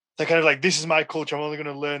 They're kind of like, this is my culture, I'm only going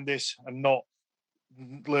to learn this and not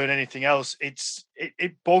learn anything else. It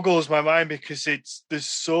boggles my mind, because there's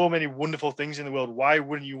so many wonderful things in the world. Why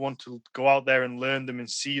wouldn't you want to go out there and learn them and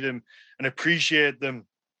see them and appreciate them?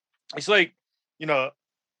 It's like, you know,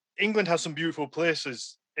 England has some beautiful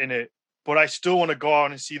places in it, but I still want to go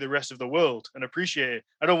out and see the rest of the world and appreciate it.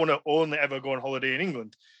 I don't want to only ever go on holiday in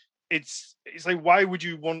England. It's like, why would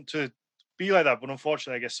you want to be like that? But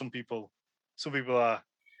unfortunately, I guess some people are.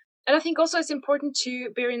 And I think also it's important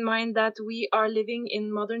to bear in mind that we are living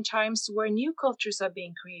in modern times where new cultures are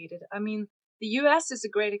being created. I mean, the US is a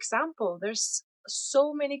great example. There's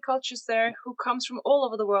so many cultures there who comes from all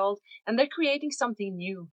over the world, and they're creating something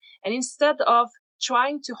new. And instead of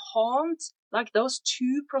trying to haunt like those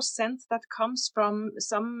 2% that comes from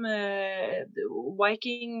some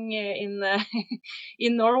Viking in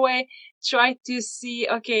in Norway, try to see,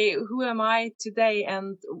 okay, who am I today,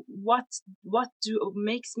 and what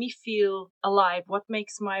makes me feel alive? What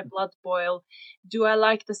makes my blood boil? Do I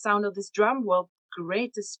like the sound of this drum? Well,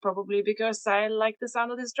 great. It's probably because I like the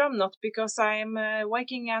sound of this drum, not because I'm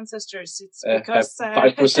Viking ancestors. It's because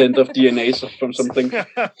 5% of DNA from something.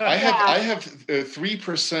 I have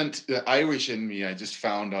 3% Irish in me. I just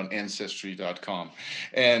found on Ancestry.com,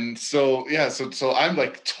 and so so I'm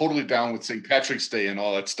like totally down with St. Patrick's Day and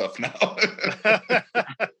all that stuff now.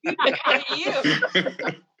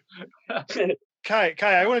 Kai,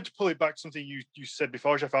 I wanted to pull it back to something you said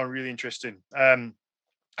before, which I found really interesting.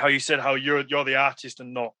 How you said how you're the artist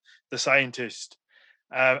and not the scientist,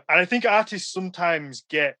 and I think artists sometimes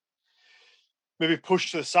get maybe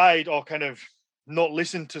pushed to the side or kind of not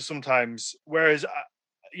listened to sometimes. Whereas,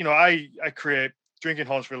 I create drinking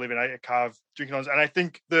horns for a living. I carve drinking horns, and I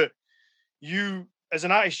think that you, as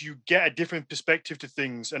an artist, you get a different perspective to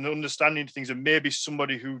things and understanding to things that maybe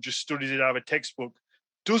somebody who just studies it out of a textbook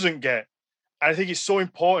doesn't get. And I think it's so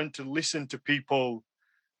important to listen to people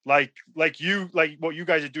like you, like what you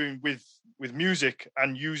guys are doing with music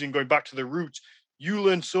and going back to the roots. You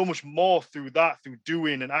learn so much more through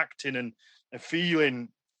doing and acting and feeling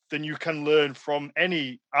than you can learn from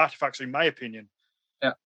any artifacts, in my opinion.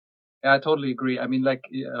 Yeah, I totally agree. I mean, like,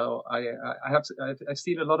 I've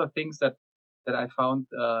seen a lot of things that I found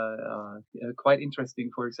quite interesting.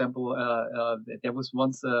 For example, there was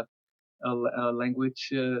once a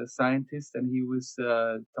language scientist, and he was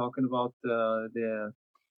talking about the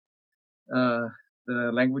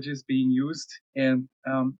languages being used, and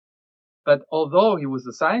but although he was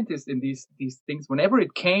a scientist in these things, whenever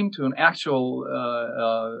it came to an actual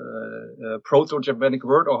Proto-Germanic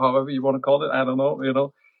word, or however you want to call it, I don't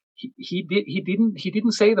know, he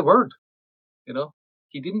didn't say the word,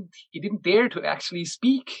 he didn't dare to actually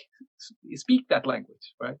speak that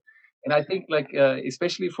language, right? And I think, like,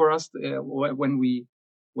 especially for us, when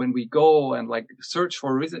we go and like search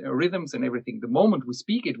for rhythms and everything, the moment we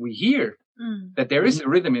speak it, we hear that there is a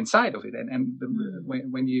rhythm inside of it. And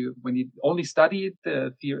when you only study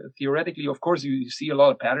it theoretically, of course, you see a lot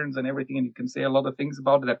of patterns and everything, and you can say a lot of things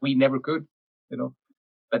about it that we never could,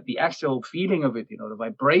 But the actual feeling of it, the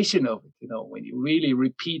vibration of it, when you really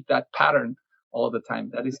repeat that pattern all the time,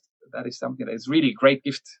 that is something that is really a great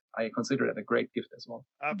gift. I consider it a great gift as well.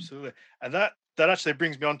 Absolutely. And that actually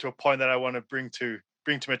brings me on to a point that I want to bring to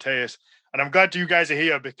Matthias. And I'm glad you guys are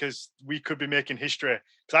here, because we could be making history,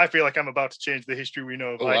 because I feel like I'm about to change the history we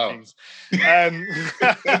know of Vikings. Wow.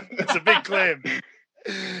 It's a big claim.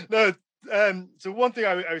 No, so one thing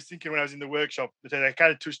I was thinking when I was in the workshop, that I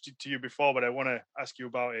kind of touched it to you before, but I want to ask you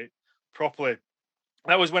about it properly.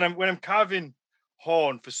 That was when I'm carving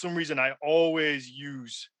horn, for some reason I always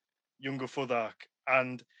use Younger Futhark,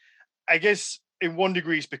 and I guess in one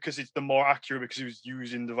degree it's because it's the more accurate, because it was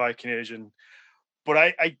used in the Viking Age. But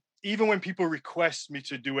I even when people request me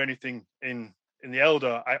to do anything in the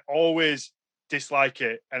Elder, I always dislike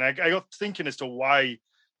it, and I got thinking as to why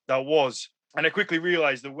that was, and I quickly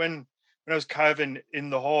realized that when I was carving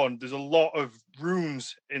in the horn, there's a lot of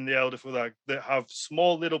runes in the Elder Futhark that have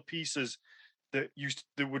small little pieces that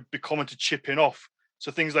would be common to chipping off.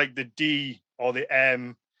 So things like the D or the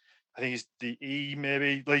M, I think it's the E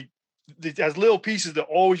maybe, like it has little pieces that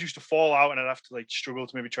always used to fall out, and I'd have to like struggle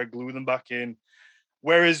to maybe try glue them back in.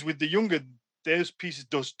 Whereas with the Younger, those pieces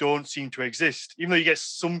just don't seem to exist. Even though you get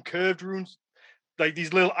some curved runes, like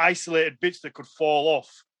these little isolated bits that could fall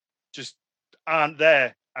off just aren't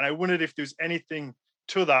there. And I wondered if there's anything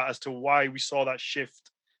to that as to why we saw that shift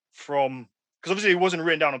from, because obviously it wasn't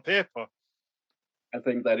written down on paper. I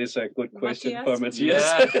think that is a good question for Matthias.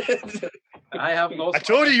 Yeah. I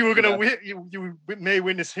told you were going to you may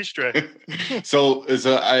witness history. So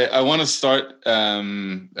I want to start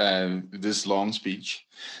this long speech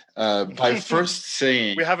by first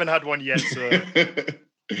saying we haven't had one yet. So.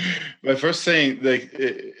 By first saying, like,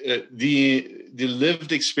 the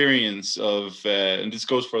lived experience of, and this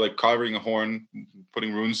goes for like carving a horn,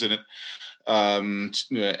 putting runes in it,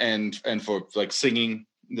 and for like singing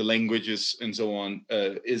the languages and so on,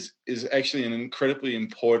 is actually an incredibly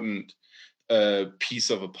important piece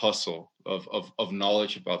of a puzzle of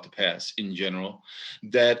knowledge about the past in general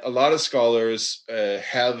that a lot of scholars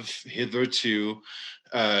have hitherto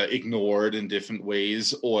ignored in different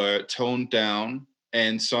ways or toned down.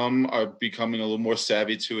 And some are becoming a little more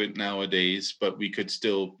savvy to it nowadays, but we could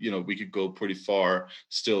still, we could go pretty far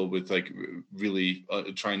still with like really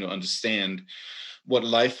trying to understand what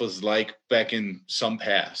life was like back in some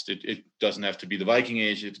past. It doesn't have to be the Viking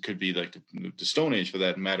Age. It could be like the Stone Age for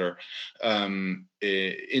that matter.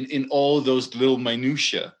 In all those little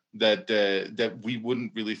minutiae that we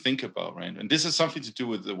wouldn't really think about, right? And this has something to do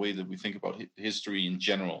with the way that we think about history in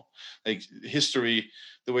general. Like history,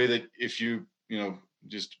 the way that if you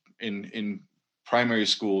just in primary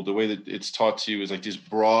school, the way that it's taught to you is like these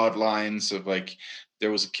broad lines of like there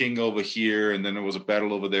was a king over here and then there was a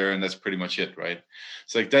battle over there and that's pretty much it, right?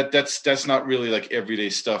 It's like that's not really like everyday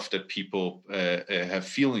stuff that people have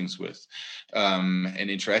feelings with and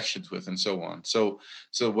interactions with and so on. So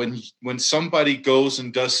when somebody goes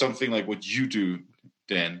and does something like what you do,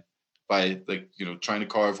 Dan, by like trying to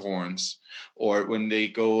carve horns, or when they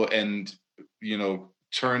go and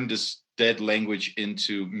turn this dead language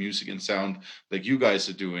into music and sound like you guys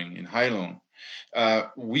are doing in Heilung,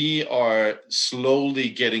 we are slowly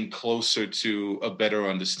getting closer to a better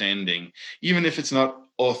understanding, even if it's not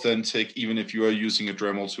authentic, even if you are using a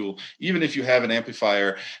Dremel tool, even if you have an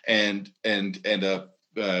amplifier and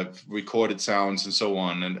recorded sounds and so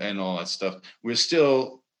on and all that stuff. We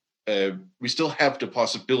still have the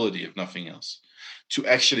possibility, if nothing else, to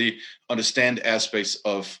actually understand aspects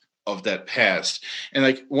of that past. And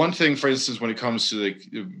like one thing, for instance, when it comes to like,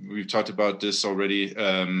 we've talked about this already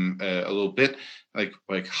a little bit,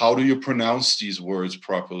 like how do you pronounce these words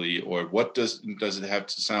properly, or what does it have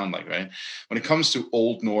to sound like, right? When it comes to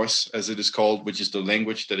Old Norse, as it is called, which is the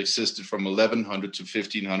language that existed from 1100 to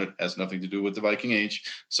 1500, has nothing to do with the Viking Age.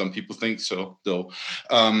 Some people think so, though.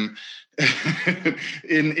 In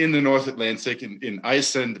the North Atlantic, in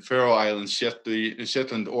Iceland, the Faroe Islands,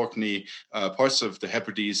 Shetland, Orkney, parts of the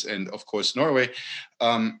Hebrides, and of course Norway,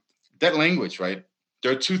 that language, right?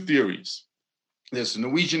 There are two theories. There's the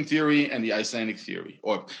Norwegian theory and the Icelandic theory.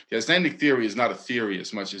 Or the Icelandic theory is not a theory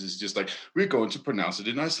as much as it's just like, we're going to pronounce it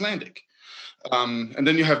in Icelandic. And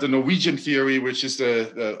then you have the Norwegian theory, which is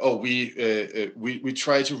we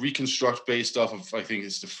try to reconstruct based off of, I think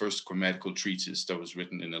it's the first grammatical treatise that was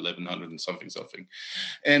written in 1100 and something.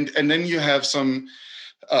 And then you have some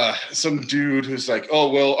dude who's like, oh,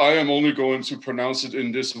 well, I am only going to pronounce it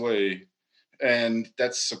in this way. And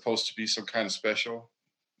that's supposed to be some kind of special.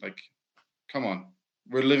 Like, come on.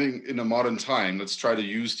 We're living in a modern time. Let's try to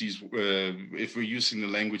use these, if we're using the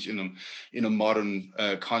language in a modern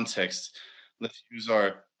context, let's use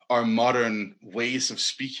our modern ways of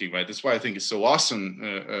speaking, right? That's why I think it's so awesome,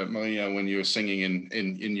 Maria, when you're singing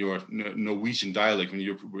in your Norwegian dialect, when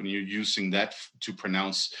you're using that to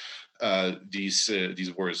pronounce these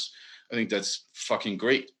words. I think that's fucking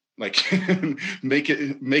great. Like make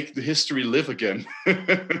the history live again.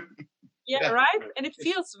 Yeah, right. And it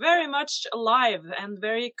feels very much alive and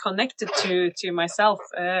very connected to myself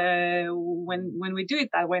when we do it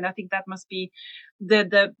that way. And I think that must be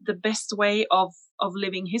the best way of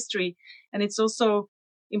living history. And it's also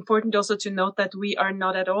important also to note that we are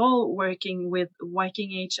not at all working with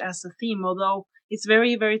Viking Age as a theme, although it's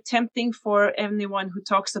very, very tempting for anyone who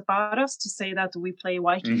talks about us to say that we play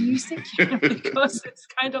Viking music because it's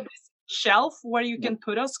kind of this shelf where you can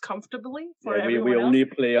put us comfortably for everyone we else. only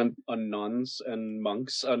play on nuns and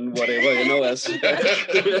monks and whatever, as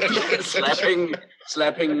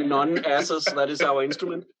slapping nun asses. That is our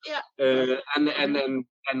instrument. Yeah.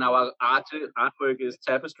 And our artwork is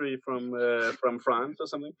tapestry from France or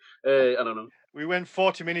something. I don't know. We went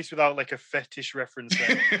 40 minutes without like a fetish reference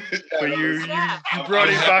there. But you brought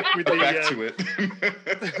it back with back to it.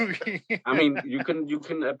 I mean, you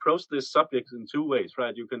can approach this subject in two ways,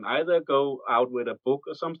 right? You can either go out with a book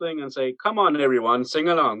or something and say, "Come on, everyone, sing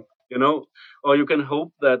along," or you can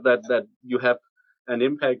hope that you have an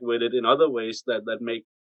impact with it in other ways that make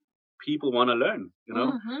people want to learn,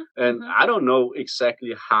 And I don't know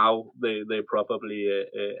exactly how they probably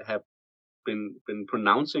have been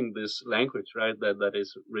pronouncing this language, right? That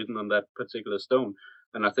is written on that particular stone.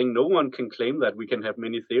 And I think no one can claim that. We can have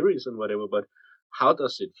many theories and whatever, but how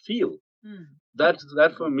does it feel? That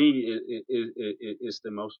for me is the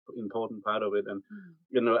most important part of it. And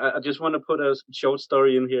I just want to put a short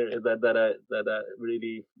story in here that I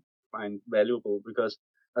really find valuable, because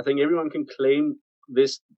I think everyone can claim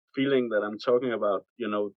this feeling that I'm talking about,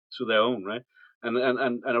 to their own, right? And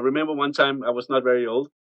I remember one time I was not very old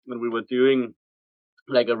when we were doing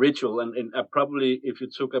like a ritual, and probably if you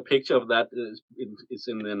took a picture of that, it's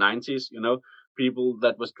in the 90s, people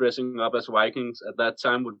that was dressing up as Vikings at that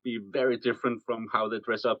time would be very different from how they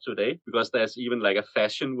dress up today, because there's even like a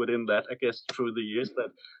fashion within that, I guess, through the years,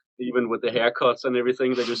 that even with the haircuts and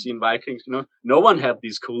everything that you see in Vikings, no one had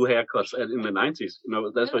these cool haircuts in the 90s,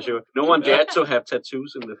 that's for sure. No one dared to have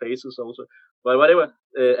tattoos in the faces also, but whatever,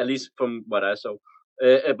 at least from what I saw.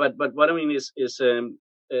 But what I mean is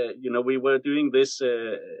we were doing this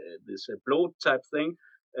blow type thing,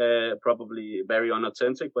 probably very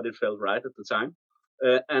unauthentic, but it felt right at the time.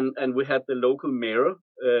 And we had the local mayor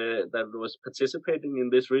that was participating in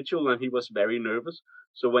this ritual, and he was very nervous.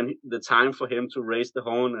 So when the time for him to raise the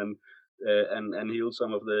horn and heal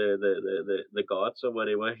some of the gods or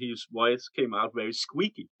whatever, his voice came out very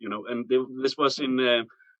squeaky, And this was in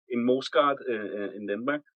Mosgard in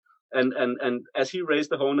Denmark. And as he raised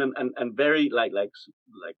the horn and very like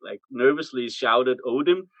nervously shouted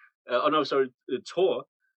Odin, Thor,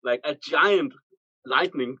 like a giant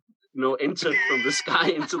lightning, entered from the sky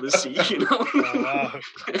into the sea, Oh, wow.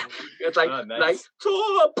 It's like like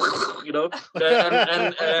Thor,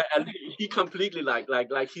 and he completely like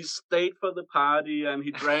he stayed for the party, and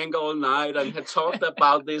he drank all night, and had talked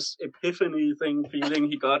about this epiphany feeling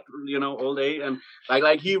he got, all day, and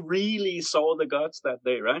like he really saw the gods that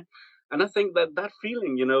day, right? And I think that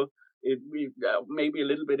feeling, it maybe a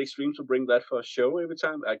little bit extreme to bring that for a show every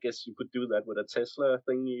time. I guess you could do that with a Tesla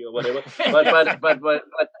thingy or whatever. but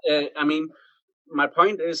I mean, my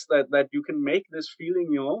point is that you can make this feeling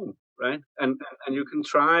your own, right? And you can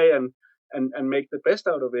try and make the best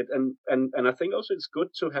out of it. And I think also it's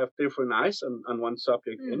good to have different eyes on one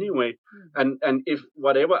subject anyway. And if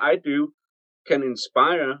whatever I do can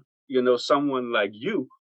inspire, someone like you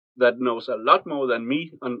that knows a lot more than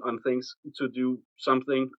me on things to do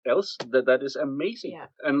something else, that is amazing. Yeah.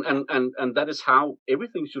 And that is how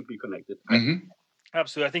everything should be connected. Mm-hmm.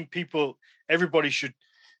 Absolutely. I think everybody should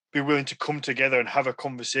be willing to come together and have a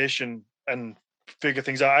conversation and figure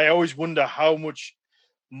things out. I always wonder how much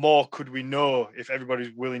more could we know if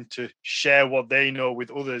everybody's willing to share what they know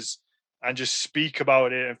with others and just speak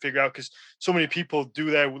about it and figure out, because so many people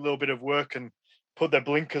do their little bit of work and put their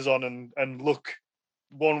blinkers on and look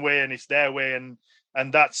one way and it's their way and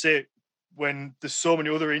that's it, when there's so many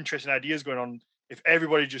other interesting ideas going on. If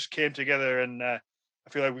everybody just came together, and I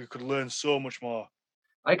feel like we could learn so much more.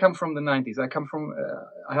 I come from the 90s. I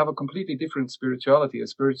have a completely different spirituality, a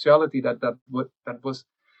spirituality that was,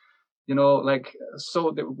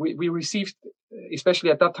 we received,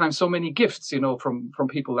 especially at that time, so many gifts, from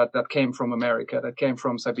people that came from America, that came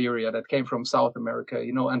from Siberia, that came from South America,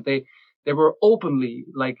 and they were openly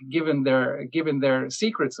like giving their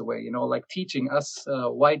secrets away, like teaching us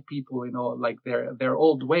white people, like their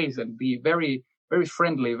old ways, and be very, very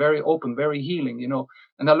friendly, very open, very healing,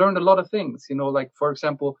 And I learned a lot of things, like, for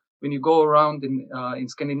example, when you go around in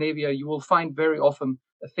Scandinavia, you will find very often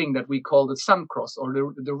a thing that we call the sun cross or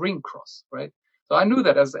the ring cross, right? So I knew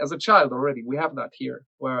that as a child already. We have that here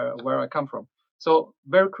where I come from. So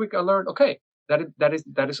very quick, I learned, okay,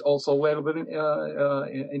 that is also available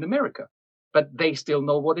in America, but they still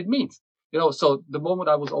know what it means, So the moment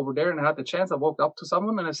I was over there and I had the chance, I walked up to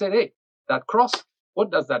someone and I said, "Hey, that cross, what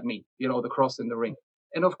does that mean? The cross in the ring."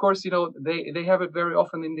 And of course, they have it very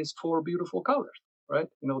often in these 4 beautiful colors, right?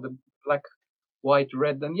 The black, white,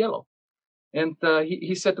 red, and yellow. And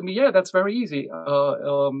he said to me, "Yeah, that's very easy.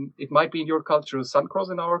 It might be in your culture a sun cross.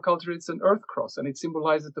 In our culture, it's an earth cross, and it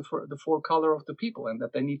symbolizes the 4 color of the people, and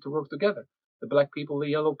that they need to work together: the black people,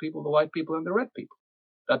 the yellow people, the white people, and the red people."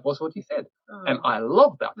 That was what he said, and I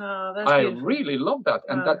love that. I really love that,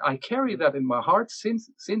 and that I carry that in my heart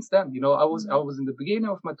since then. I was in the beginning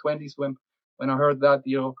of my 20s when I heard that,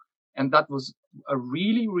 and that was a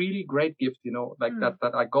really, really great gift,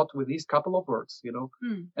 that I got with these couple of words,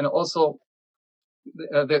 and also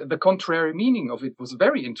the contrary meaning of it was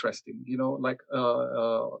very interesting,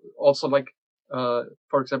 also like,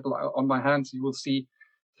 for example, on my hands you will see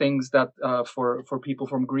things that for people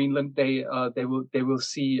from Greenland, they will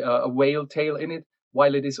see a whale tail in it,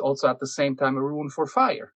 while it is also at the same time a rune for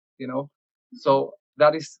fire, So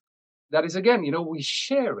that is again, we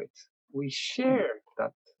share it. We share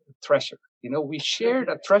that treasure, we share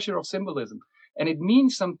that treasure of symbolism, and it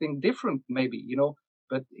means something different maybe,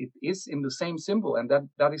 but it is in the same symbol, and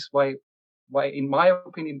that is why in my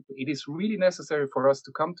opinion it is really necessary for us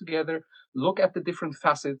to come together, look at the different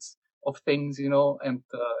facets of things, and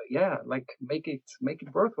make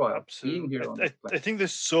it worthwhile. Absolutely. Being here on this planet. I think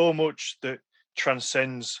there's so much that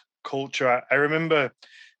transcends culture. I remember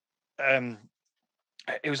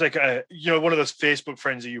it was like one of those Facebook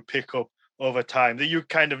friends that you pick up over time that you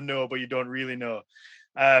kind of know but you don't really know.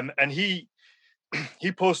 And he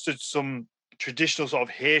posted some traditional sort of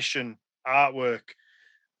Haitian artwork,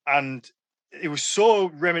 and it was so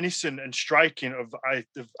reminiscent and striking of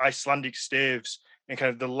Icelandic staves and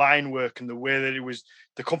kind of the line work and the way that it was,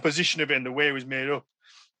 the composition of it and the way it was made up.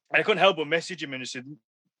 And I couldn't help but message him and said,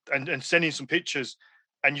 and sending some pictures,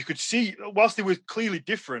 and you could see, whilst they were clearly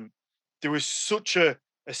different, there was such a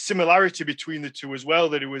similarity between the two as well,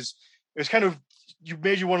 that it was kind of, you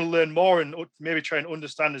made you want to learn more and maybe try and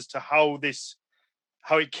understand as to how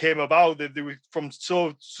it came about, that they were from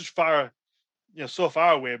so far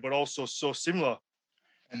away, but also so similar.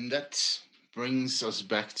 And that brings us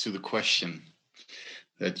back to the question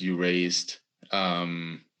that you raised,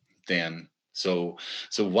 Dan. So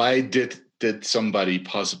why did somebody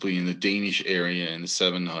possibly in the Danish area in the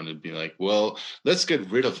 700 be like, well, let's get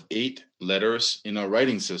rid of 8 letters in our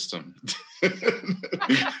writing system?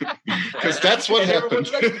 Because that's what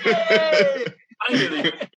happened. Like, yay!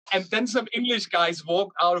 Finally. And then some English guys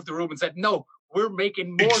walked out of the room and said, no, we're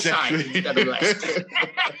making more signs instead of less.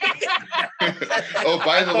 Oh,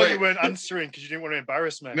 by the way, you weren't answering because you didn't want to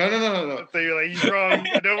embarrass me. No. So you're like, he's wrong.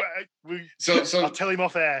 So I'll tell him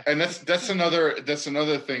off air. And that's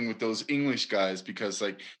another thing with those English guys, because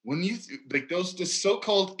like when you like the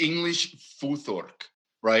so-called English futhork,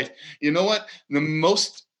 right? You know what? The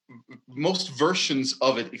most versions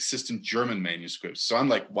of it exist in German manuscripts. So I'm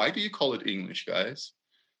like, why do you call it English, guys?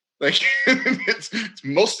 Like it's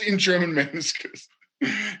mostly in German manuscripts.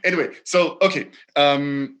 Anyway, so okay.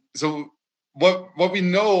 So what we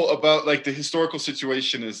know about like the historical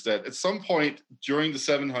situation is that at some point during the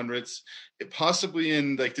 700s, possibly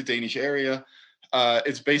in like the Danish area,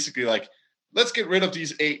 it's basically like, let's get rid of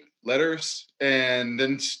these 8 letters and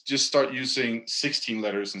then just start using 16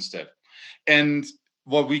 letters instead. And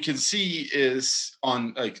what we can see is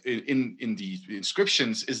on like in the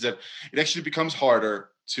inscriptions is that it actually becomes harder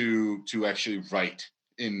to actually write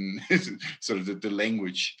in sort of the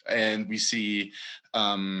language, and we see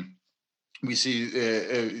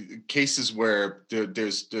cases where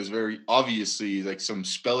there's very obviously like some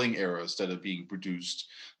spelling errors that are being produced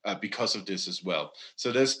because of this as well.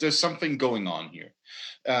 So there's something going on here.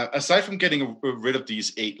 Aside from getting rid of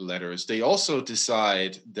these 8 letters, they also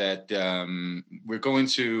decide that we're going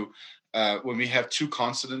to, when we have 2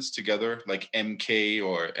 consonants together, like MK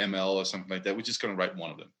or ML or something like that, we're just going to write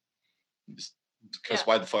one of them. Because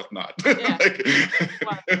why the fuck not? Yeah.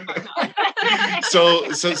 So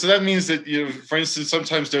that means that, you know, for instance,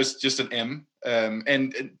 sometimes there's just an M,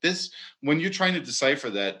 and this, when you're trying to decipher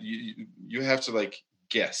that, you have to like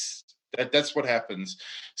guess. That's what happens.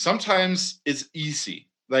 Sometimes it's easy.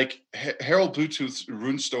 Like Harold Bluetooth's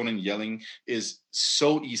Runestone and Yelling is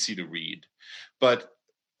so easy to read, but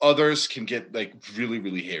others can get like really,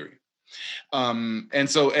 really hairy. And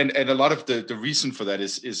so a lot of the reason for that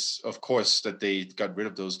is of course that they got rid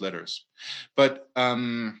of those letters. But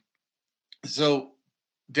so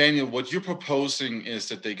Daniel, what you're proposing is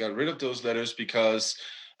that they got rid of those letters because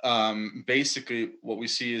basically what we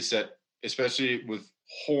see is that, especially with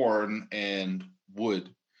horn and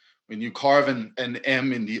wood, when you carve an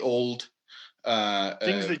M in the old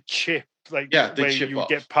things that chip, like they chip you off.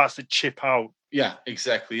 Get past the chip out. Yeah,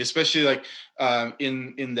 exactly. Especially like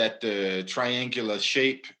in that triangular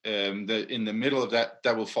shape, in the middle of that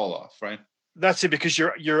will fall off, right? That's it, because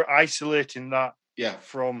you're isolating that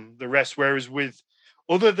from the rest. Whereas with,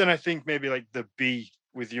 other than I think maybe like the B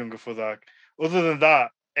with Younger Futhark, other than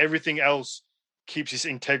that, everything else keeps its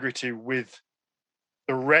integrity with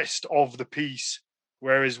the rest of the piece.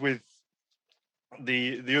 Whereas with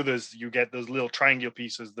the others, you get those little triangular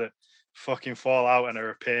pieces that fucking fall out and are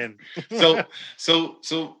a pain. So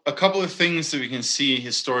a couple of things that we can see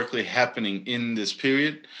historically happening in this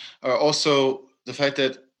period are also the fact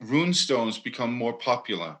that runestones become more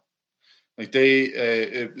popular. Like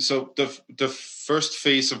so the first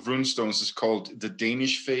phase of runestones is called the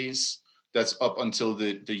Danish phase. That's up until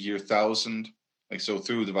the year 1000, like so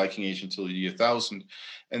through the Viking Age until the year 1000,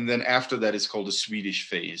 and then after that is called the Swedish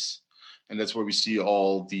phase, and that's where we see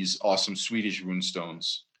all these awesome Swedish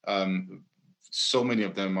runestones. So many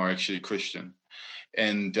of them are actually Christian,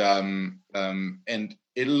 and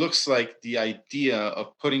it looks like the idea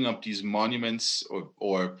of putting up these monuments,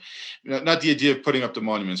 or not the idea of putting up the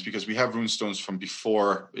monuments, because we have runestones from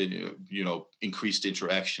before, increased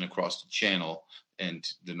interaction across the Channel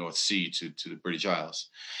and the North Sea to the British Isles,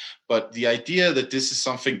 but the idea that this is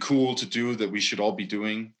something cool to do, that we should all be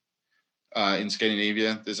doing in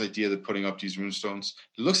Scandinavia, this idea that putting up these runestones,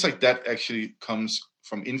 it looks like that actually comes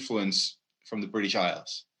from influence from the British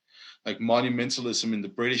Isles. Like monumentalism in the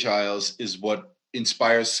British Isles is what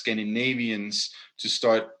inspires Scandinavians to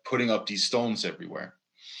start putting up these stones everywhere.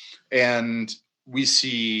 And we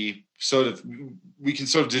can sort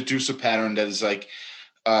of deduce a pattern that is like,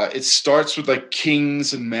 it starts with like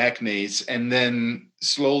kings and magnates, and then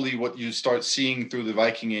slowly what you start seeing through the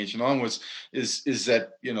Viking Age and onwards is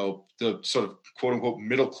that, you know, the sort of quote unquote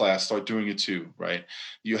middle class start doing it too, right?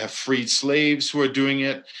 You have freed slaves who are doing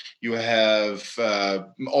it. You have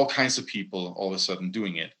all kinds of people all of a sudden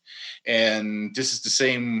doing it. And this is the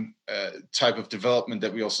same type of development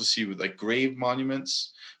that we also see with like grave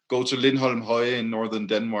monuments. Go to Lindholm Høje in northern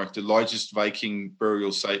Denmark, the largest Viking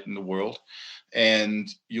burial site in the world, and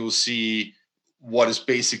you'll see what is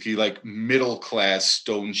basically like middle class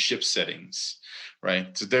stone ship settings,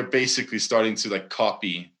 right? So they're basically starting to like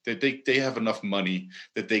copy. They have enough money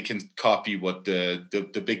that they can copy what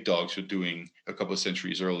the big dogs were doing a couple of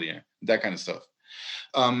centuries earlier, that kind of stuff.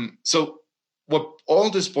 So what all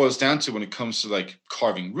this boils down to when it comes to like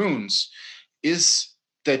carving runes is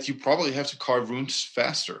that you probably have to carve runes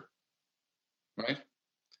faster, right?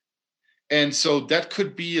 And so that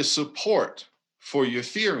could be a support for your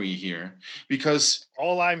theory here, because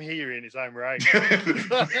all I'm hearing is I'm right. Let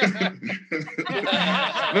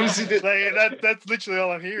me see that's literally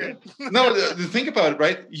all I'm hearing. No, think about it,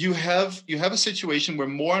 right? You have a situation where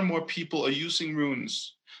more and more people are using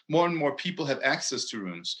runes. More and more people have access to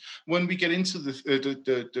runes. When we get into the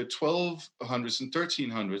 1200s and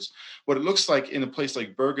 1300s, what it looks like in a place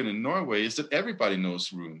like Bergen in Norway is that everybody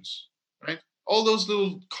knows runes, right? All those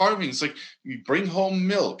little carvings, like you bring home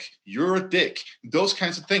milk, you're a dick, those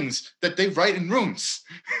kinds of things that they write in runes,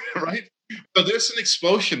 right? So there's an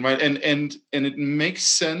explosion, right? And it makes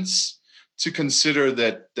sense to consider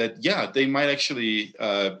that yeah, they might actually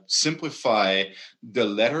simplify the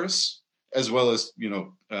letters, as well as, you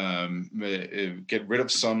know, get rid of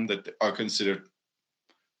some that are considered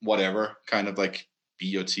whatever, kind of like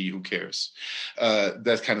B or T, who cares,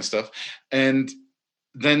 that kind of stuff. And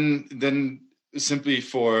then simply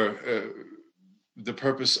for the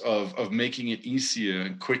purpose of making it easier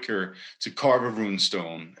and quicker to carve a rune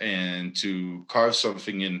stone and to carve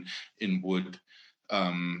something in wood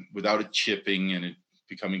without it chipping and it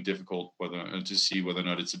becoming difficult to see whether or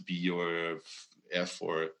not it's a B or a F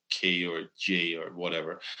or a K or a J or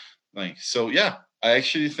whatever. Like, so yeah, I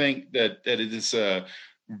actually think that it is a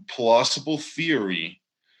plausible theory.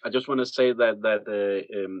 I just want to say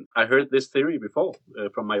that I heard this theory before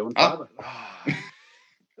from my own father.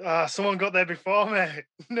 Someone got there before me.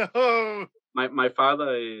 No. My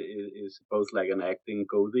father is both like an acting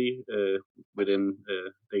goldie within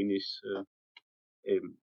Danish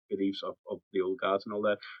beliefs of the old gods and all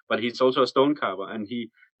that, but he's also a stone carver, and he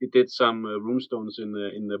did some rune stones in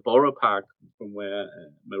the Borough Park from where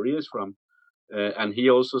Maria is from, and he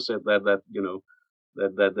also said that you know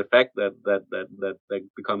that the fact that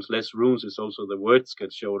becomes less runes is also the words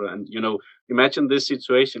get shorter. And you know, imagine this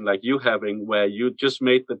situation like you having where you just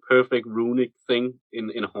made the perfect runic thing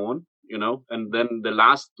in horn, you know, and then the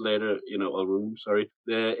last letter, you know, or rune, sorry,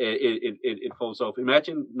 it falls off.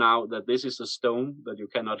 Imagine now that this is a stone that you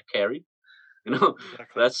cannot carry. You know,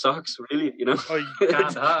 exactly. That sucks, really. You know, you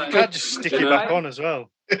can't just stick it back on as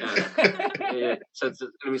well. Yeah. So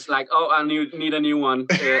it's like, oh, I need a new one,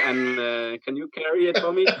 and can you carry it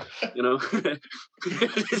for me? You know.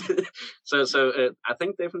 so I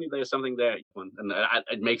think definitely there's something there, and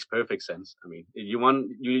it makes perfect sense. I mean,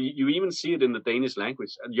 you even see it in the Danish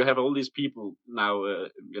language. You have all these people now,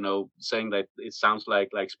 you know, saying that it sounds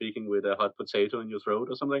like speaking with a hot potato in your throat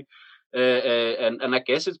or something. And I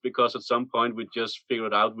guess it's because at some point we just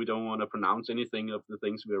figured out we don't want to pronounce anything of the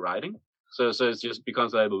things we're writing. So it just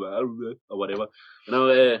becomes like or whatever, you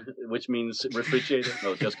know, which means refrigerator.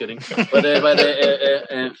 No, just kidding. But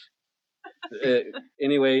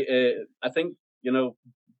anyway, I think, you know,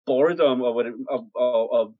 boredom or whatever,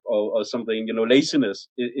 or something, you know, laziness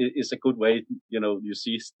is a good way, you know, you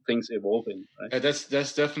see things evolving. Right?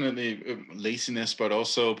 That's definitely laziness, but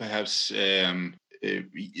also perhaps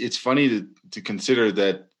it's funny to consider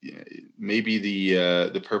that maybe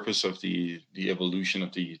the purpose of the evolution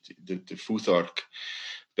of the Futhark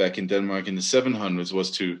back in Denmark in the 700s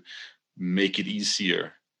was to make it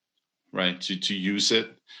easier, right, to use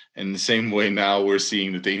it. And in the same way now we're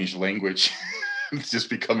seeing the Danish language it's just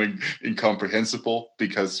becoming incomprehensible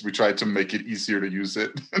because we tried to make it easier to use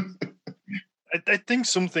it. I think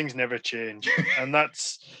some things never change, and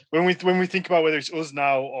that's when we think about whether it's us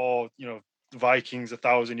now or, you know, Vikings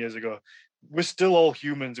 1,000 years ago, we're still all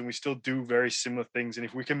humans and we still do very similar things, and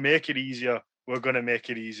if we can make it easier, we're going to make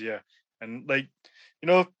it easier. And like, you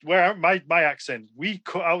know, where my accent, we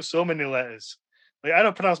cut out so many letters. Like, I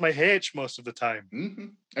don't pronounce my H most of the time. Mm-hmm.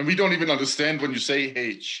 And we don't even understand when you say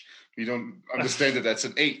H. We don't understand that that's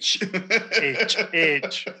an H.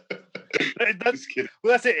 H. That's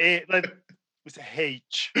well, that's it. Like it's a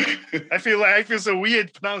H. I feel so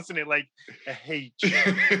weird pronouncing it like a H.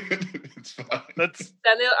 It's fine. That's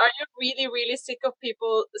Daniel, are you really, really sick of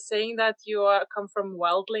people saying that you come from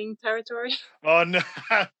wildling territory? oh no,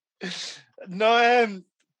 no,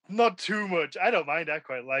 not too much. I don't mind. I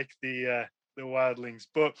quite like the wildlings,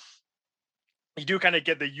 but you do kind of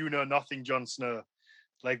get the nothing Jon Snow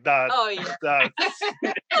like that. Oh yeah.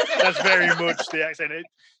 That's very much the accent.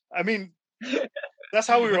 I mean, that's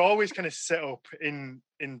how we were always kind of set up in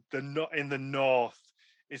the north.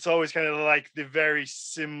 It's always kind of like the very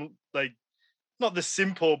like not the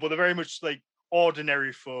simple, but the very much like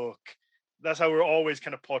ordinary folk. That's how we're always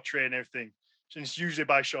kind of portraying everything. And it's usually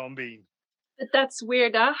by Sean Bean. But that's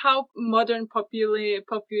weird, how modern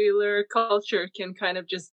popular culture can kind of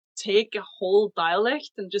just take a whole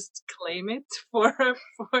dialect and just claim it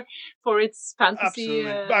for its fantasy.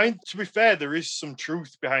 Absolutely. I mean, to be fair, there is some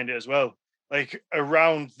truth behind it as well. Like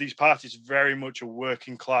around these parties, very much a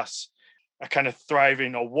working class, a kind of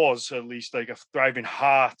thriving, or was at least like a thriving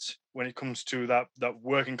heart when it comes to that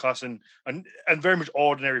working class and very much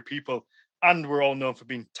ordinary people. And we're all known for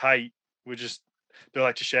being tight. We're just they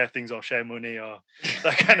like to share things or share money or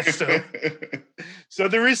that kind of stuff. So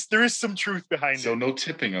there is some truth behind it. So no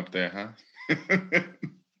tipping up there, huh?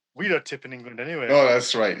 We don't tip in England anyway. Oh,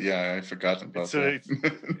 that's right. Yeah, I forgot about that.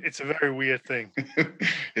 It's a very weird thing.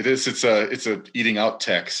 It is. It's a eating out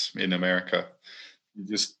tax in America.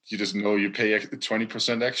 You just know you pay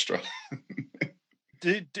 20% extra.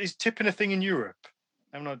 Is tipping a thing in Europe?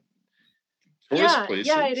 I'm not. Yeah, Places.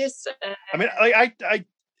 yeah, it is. I mean, I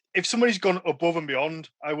if somebody's gone above and beyond,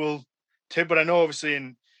 I will tip. But I know, obviously,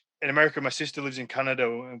 in America, my sister lives in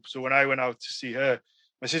Canada, so when I went out to see her,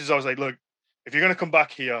 my sister's always like, "Look, if you're going to come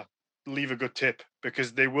back here, leave a good tip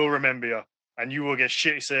because they will remember you, and you will get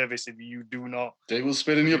shitty service if you do not." They will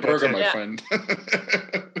spit in your burger, my friend.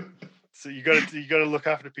 So you got to look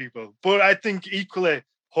after people. But I think equally,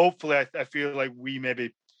 hopefully, I feel like we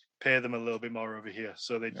maybe pay them a little bit more over here,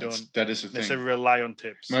 so they don't. That is the thing. Necessarily rely on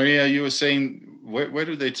tips. Maria, you were saying where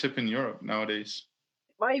do they tip in Europe nowadays?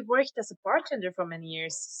 I worked as a bartender for many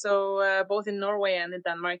years, so both in Norway and in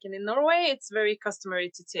Denmark. And in Norway, it's very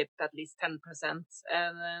customary to tip at least 10%.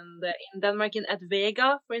 And in Denmark, at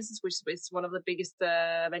Vega, for instance, which is one of the biggest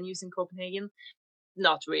venues in Copenhagen,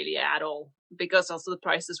 not really at all, because also the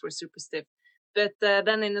prices were super stiff. But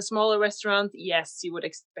then in a smaller restaurant, yes, you would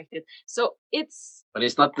expect it. So it's. But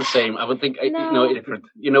it's not the same. I would think, No.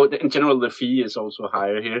 in general, the fee is also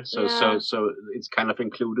higher here. So it's kind of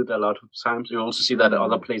included a lot of times. You also see that at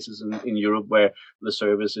other places in Europe where the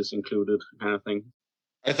service is included, kind of thing.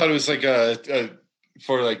 I thought it was like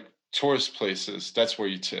for like tourist places. That's where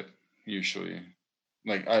you tip usually.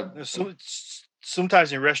 Like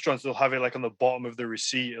sometimes in restaurants they'll have it like on the bottom of the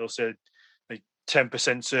receipt. It'll say like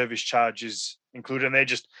 10% service charges included, and they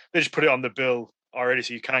just put it on the bill already,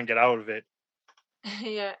 so you can't get out of it.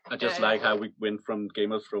 Yeah. I just like how we went from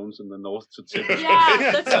Game of Thrones in the north to tip.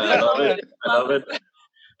 Yeah, that's I love it.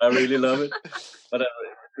 I really love it. But I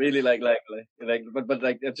really like, but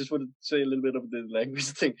like, I just want to say a little bit of the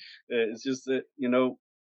language thing. It's just that,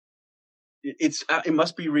 it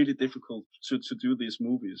must be really difficult to do these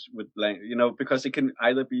movies with because it can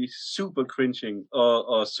either be super cringing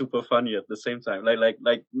or super funny at the same time.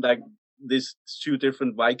 Like these two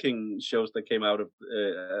different Viking shows that came out of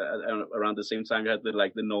around the same time. You had the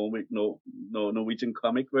Norwegian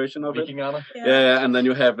comic version of it. Yeah, and then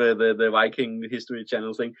you have the Viking History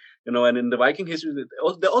Channel thing. And in the Viking History,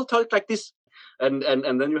 they all talk like this. And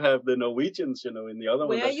then you have the Norwegians, in the other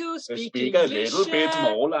one. Where you speak a little bit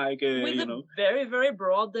more like, with a very, very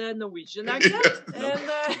broad Norwegian accent. Well,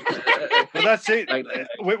 that's it.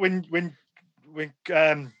 When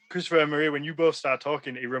Christopher and Maria, when you both started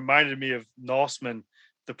talking, it reminded me of Norseman,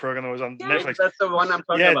 the program that was on Netflix. That's the one I'm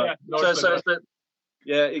talking about.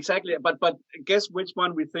 Yeah, exactly. But guess which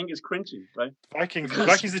one we think is cringy, right? Vikings,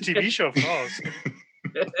 the TV show, of course.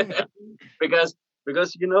 because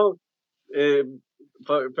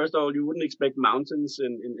first of all, you wouldn't expect mountains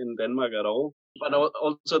in Denmark at all. But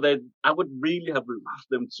also that I would really have loved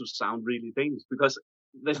them to sound really Danish, because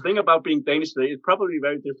the thing about being Danish today is probably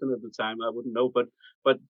very different at the time. I wouldn't know, but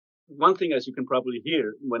one thing, as you can probably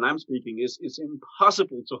hear when I'm speaking, is it's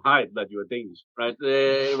impossible to hide that you are Danish, right?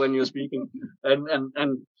 When you're speaking, and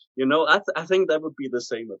I think that would be the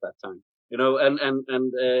same at that time,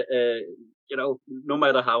 no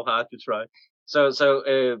matter how hard you try. I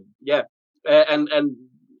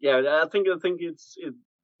think it's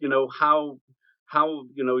how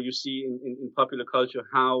you see in popular culture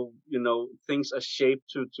how things are shaped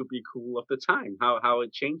to be cool of the time, how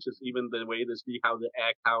it changes, even the way they speak, how they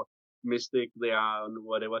act, mystic they are and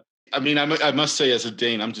whatever. I mean, I must say, as a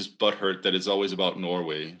Dane, I'm just butthurt that it's always about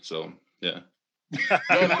Norway. So yeah. Yeah,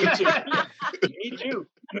 me too. Me too.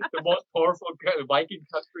 The most powerful Viking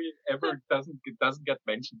country ever doesn't get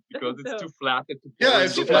mentioned because it's too flat and too boring. Yeah,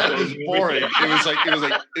 it's flat and boring.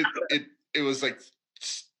 It was like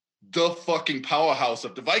the fucking powerhouse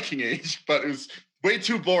of the Viking Age, but it was way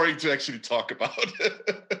too boring to actually talk about.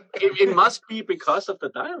 It must be because of the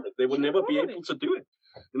dialect. They will never be able to do it.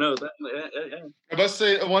 You know. I must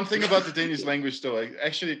say one thing about the Danish language, though.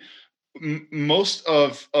 Actually, most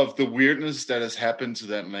of the weirdness that has happened to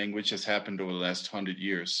that language has happened over the last 100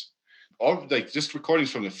 years. All like just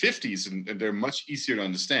recordings from the 50s, and they're much easier to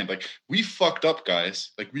understand. Like, we fucked up,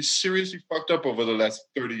 guys. Like, we seriously fucked up over the last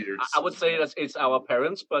 30 years. I would say that it's our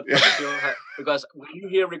parents, but still because when you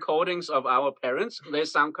hear recordings of our parents, they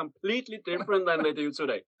sound completely different than they do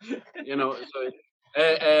today. You know, so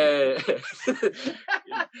they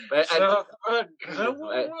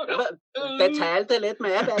talte lidt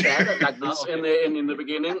mere like this in the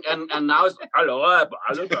beginning, and now it's hello.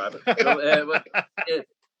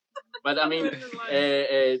 But I mean,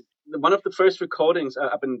 one of the first recordings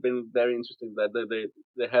I've been very interested in that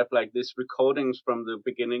they have like this recordings from the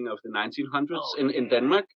beginning of the 1900s in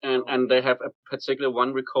Denmark, and they have a particular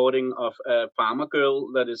one recording of a farmer girl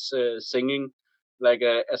that is singing like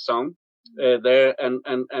a song there, and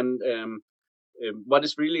what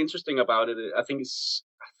is really interesting about it, I think it's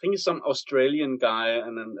some Australian guy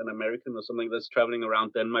and an American or something that's traveling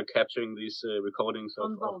around Denmark capturing these recordings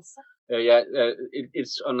of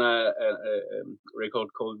it's on a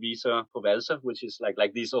record called Visa på Valser, which is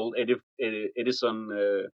like these old Edison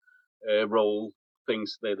roll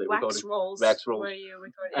things they wax rolls where you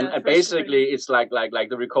record, and basically it's like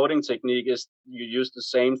the recording technique is you use the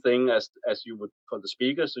same thing as you would for the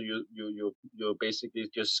speaker, so you're basically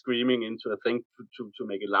just screaming into a thing to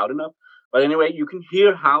make it loud enough. But anyway, you can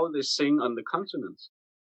hear how they sing on the consonants,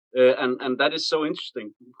 and that is so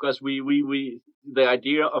interesting because we the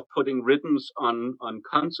idea of putting rhythms on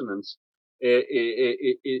consonants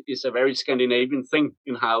is a very Scandinavian thing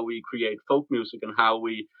in how we create folk music and how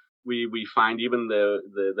we find even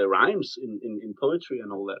the rhymes in poetry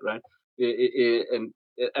and all that, right?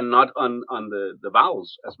 And not on the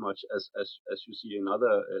vowels as much as you see in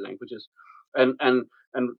other languages. And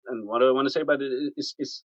what I want to say about it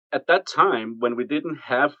is at that time when we didn't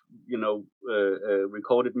have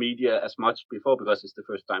recorded media as much before, because it's the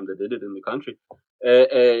first time they did it in the country,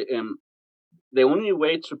 the only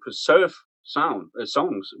way to preserve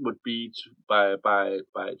songs would be by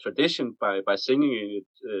tradition, by singing it,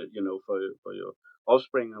 for your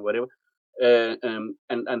offspring or whatever,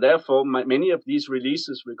 and therefore many of these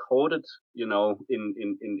releases recorded, in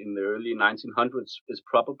the early 1900s is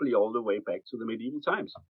probably all the way back to the medieval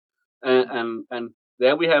times, and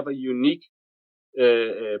there we have a unique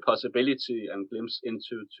possibility and glimpse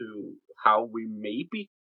into how we maybe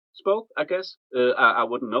spoke. I guess I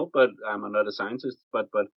wouldn't know, but I'm not a scientist, but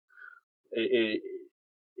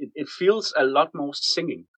it feels a lot more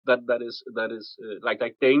singing. That is like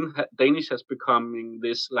Danish has becoming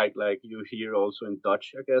this like you hear also in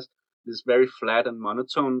Dutch, I guess, this very flat and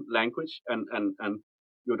monotone language, and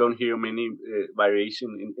you don't hear many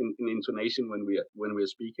variation in intonation when we are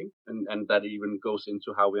speaking, and that even goes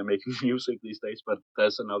into how we are making music these days. But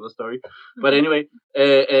that's another story. But anyway,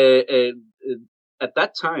 at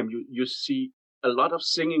that time you see a lot of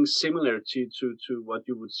singing similar to what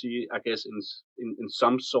you would see, I guess, in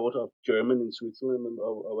some sort of German in Switzerland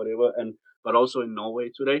or whatever, but also in Norway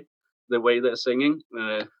today, the way they're singing,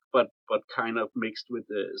 but kind of mixed with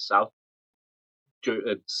the South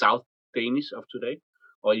Danish of today,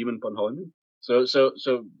 or even Bornholm. So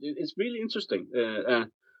it's really interesting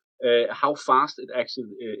how fast it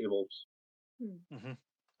actually evolves. Mm-hmm.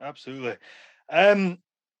 Absolutely.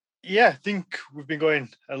 Yeah, I think we've been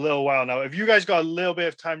going a little while now. Have you guys got a little bit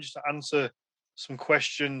of time just to answer some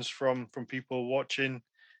questions from people watching?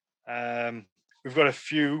 We've got a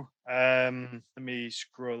few. Let me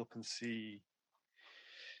scroll up and see.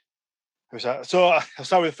 So I'll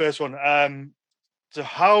start with the first one. So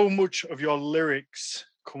how much of your lyrics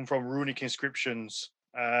come from runic inscriptions,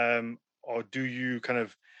 or do you kind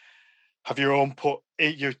of have your own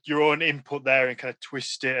input there and kind of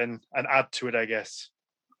twist it and add to it, I guess?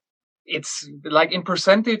 It's like in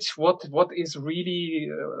percentage, what is really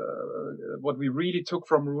what we really took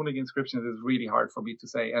from runic inscriptions is really hard for me to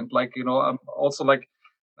say. And I'm also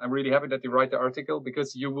I'm really happy that you write the article,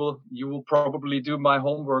 because you will probably do my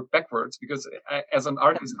homework backwards, because as an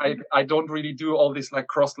artist I don't really do all these like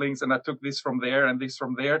cross links and I took this from there and this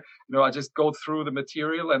from there. I just go through the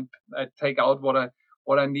material and I take out what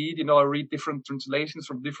what I need. I read different translations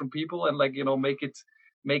from different people and make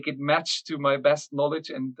it match to my best knowledge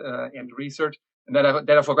and research. And then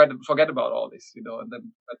I forget about all this, and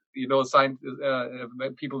then,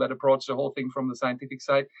 people that approach the whole thing from the scientific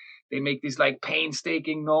side, they make these like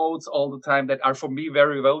painstaking notes all the time that are for me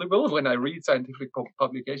very valuable when I read scientific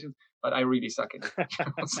publications, but I really suck in it.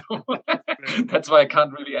 So that's why I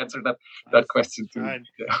can't really answer that question too. Right.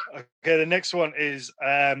 Yeah. Okay, the next one is,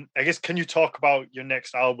 I guess, can you talk about your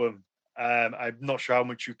next album? I'm not sure how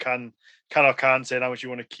much you can or can't say, and how much you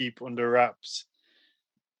want to keep under wraps.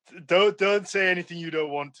 Don't say anything you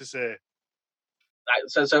don't want to say.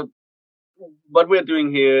 So what we're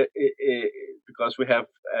doing here, because we have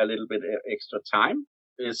a little bit extra time,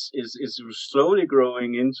 is slowly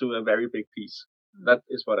growing into a very big piece. That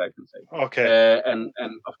is what I can say. Okay. And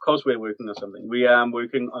of course we're working on something. We are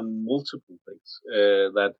working on multiple things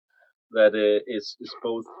that is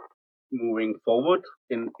both moving forward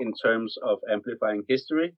in terms of amplifying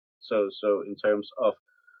history. So in terms of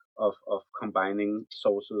combining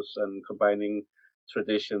sources and combining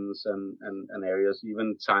traditions and areas,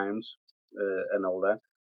 even times, and all that.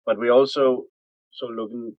 But we also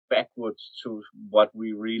looking backwards to what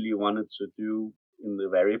we really wanted to do in the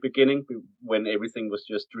very beginning, when everything was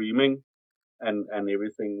just dreaming and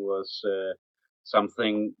everything was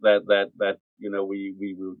something that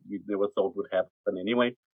we never thought would happen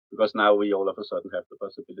anyway, because now we all of a sudden have the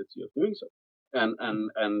possibility of doing so.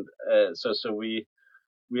 So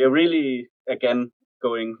we are really, again,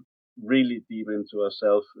 going really deep into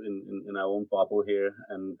ourselves in our own bubble here,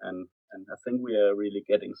 and I think we are really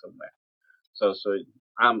getting somewhere. So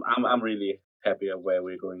I'm really happy of where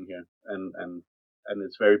we're going here, and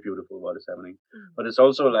it's very beautiful what is happening. But it's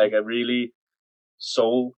also like a really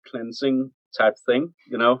soul cleansing type thing,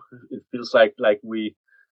 It feels like we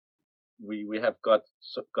have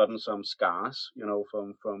gotten some scars,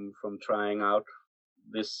 from trying out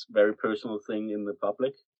this very personal thing in the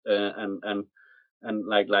public, and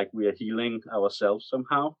like we are healing ourselves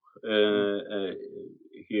somehow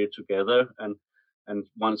here together, and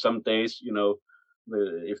some days,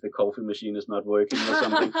 if the coffee machine is not working or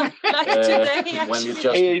something, today,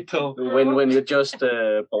 when you just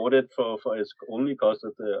bought it for it's only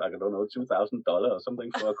costed I don't know $2,000 or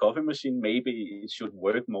something for a coffee machine. Maybe it should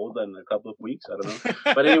work more than a couple of weeks. I don't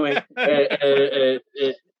know. But anyway,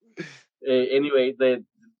 anyway, the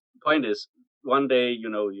point is, one day,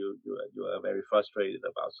 you are very frustrated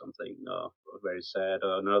about something, or very sad,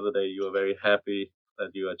 or another day you are very happy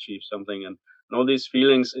that you achieved something, and all these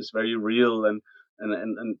feelings is very real, and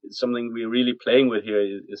something we're really playing with here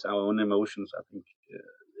is our own emotions, I think,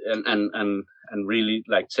 and really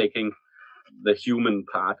like taking the human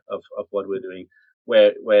part of what we're doing,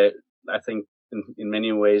 where I think in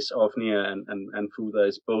many ways Ofnia and Fuda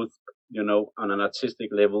is both, on an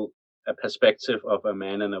artistic level, a perspective of a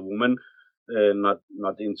man and a woman,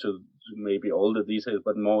 not into maybe all the details,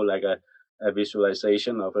 but more like a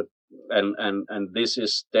visualization of it, and this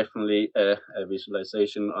is definitely a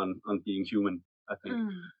visualization on being human, I think,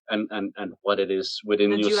 and what it is within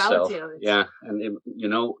the yourself. Yeah, and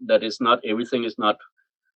that is not everything is not,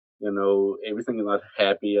 everything is not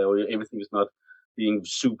happy, or everything is not being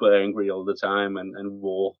super angry all the time and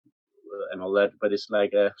war and all that, but it's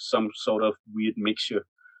like some sort of weird mixture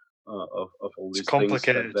of all these things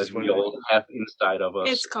that we all have inside of us.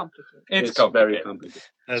 It's complicated. It's very complicated.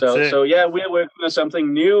 So yeah, we are working on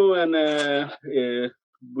something new, and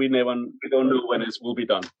we don't know when it will be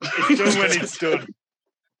done. It's done when it's done.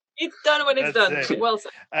 It's done when it's done. It. Well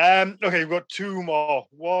said. Okay, we've got two more.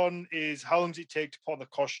 One is, how long does it take to put on the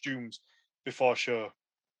costumes before show?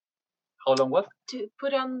 How long what? To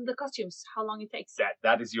put on the costumes, how long it takes.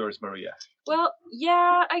 That is yours, Maria. Well,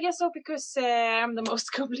 yeah, I guess so, because I'm the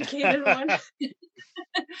most complicated one.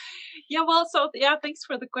 Thanks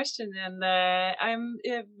for the question. And I'm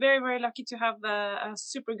very, very lucky to have a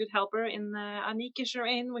super good helper in Anike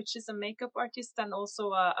Sherin, which is a makeup artist and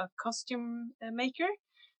also a costume maker.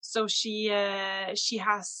 So she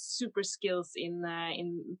has super skills in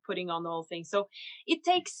putting on the whole thing. So it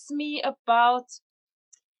takes me about,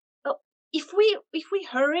 if we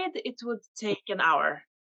hurried, it would take an hour,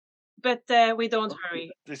 but we don't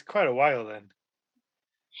hurry. It's quite a while then.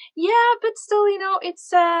 Yeah, but still,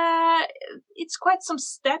 it's quite some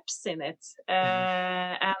steps in it,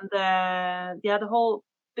 and the whole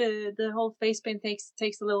face paint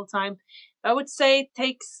takes a little time. I would say it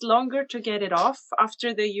takes longer to get it off.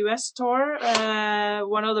 After the US tour,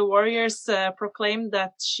 one of the warriors proclaimed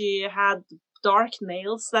that she had dark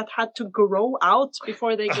nails that had to grow out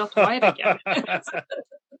before they got white again.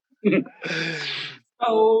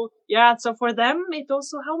 So for them, it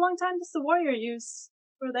also, how long time does the warrior use?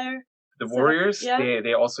 were there? The So, warriors, yeah.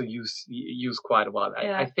 they also use quite a while.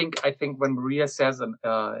 Yeah. I think when Maria says an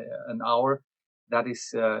hour, that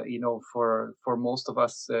is for most of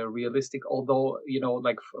us realistic. Although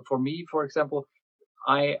like for me, for example,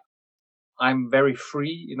 I'm very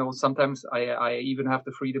free. Sometimes I even have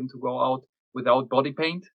the freedom to go out without body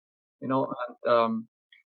paint. And,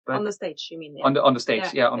 but On the stage, you mean? Yeah. On the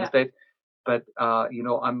stage, on the stage. But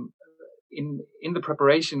I'm in the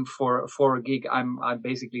preparation for a gig. I'm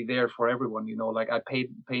basically there for everyone. Like I paint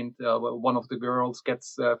one of the girls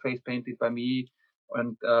gets face painted by me,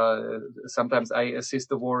 and sometimes I assist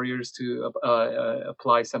the warriors to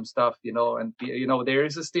apply some stuff. And there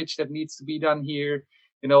is a stitch that needs to be done here.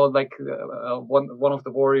 Like one of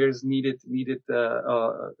the warriors needed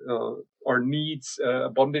or needs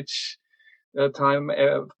bondage time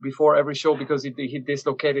before every show because he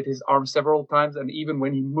dislocated his arm several times, and even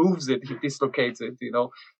when he moves it, he dislocates it.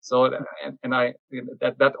 So and I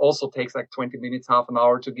that also takes like 20 minutes, half an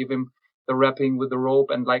hour to give him the wrapping with the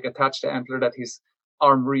rope and like attach the antler that his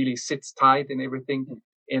arm really sits tight and everything.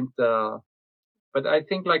 And but I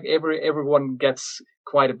think like everyone gets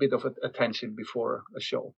quite a bit of attention before a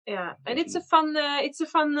show. Yeah, and it's a fun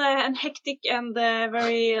and hectic and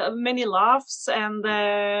very many laughs, and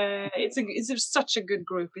it's such a good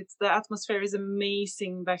group. The atmosphere is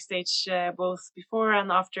amazing backstage, both before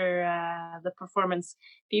and after the performance.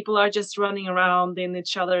 People are just running around in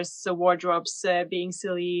each other's wardrobes, being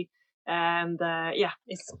silly. And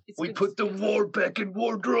it's we good. Put the war back in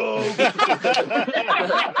wardrobe.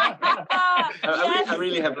 I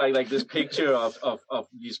really have like this picture of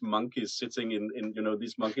these monkeys sitting in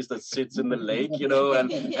these monkeys that sits in the lake, and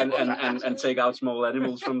take out small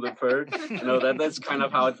animals from the fur. That's kind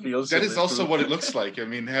of how it feels. That is also group. What it looks like. I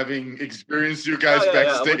mean, having experienced you guys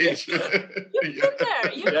backstage. You've been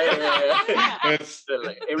there.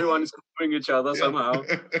 Like, everyone is covering each other somehow.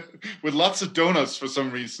 With lots of donuts for some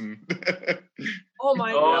reason. Oh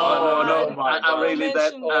my god! No! I really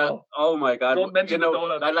that. Oh my god! Don't mention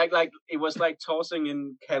donuts. Like it was like tossing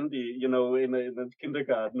in candy, in a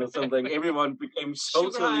kindergarten or something. Everyone became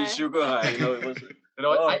totally sugar high. It was.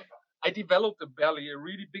 I developed a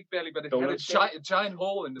really big belly, but it had a giant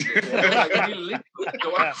hole in the middle.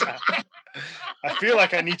 I feel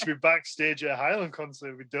like I need to be backstage at a Heilung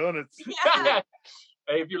concert with donuts. Yeah.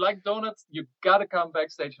 If you like donuts, you gotta come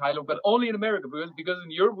backstage Heilung, but only in America because in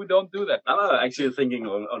Europe we don't do that. I'm actually thinking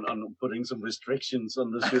on putting some restrictions on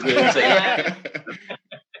the sugar.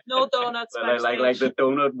 No donuts. Like the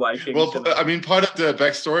donut Vikings. Well, I mean, part of the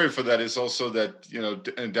backstory for that is also that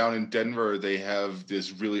down in Denver they have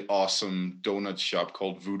this really awesome donut shop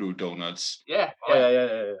called Voodoo Donuts. Yeah.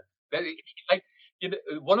 Like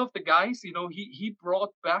one of the guys, he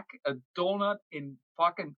brought back a donut in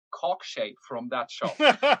fucking cock shape from that shop,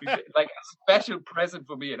 like a special present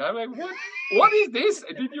for me. And I'm like, what is this?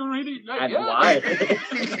 Did you really like? And why?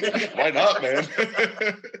 Why not, man?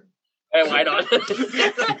 Hey, why not? I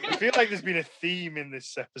feel like there's been a theme in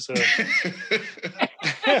this episode.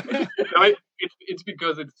 It's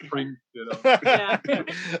because it's spring, Yeah.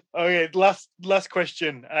 Okay, last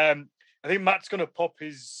question. I think Matt's gonna pop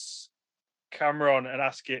his camera on and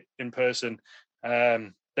ask it in person.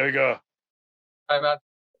 There we go. Hi, Matt.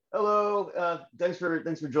 Hello. Thanks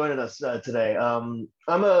for joining us today. I'm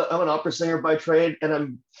an opera singer by trade, and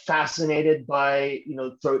I'm fascinated by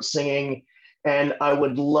throat singing. And I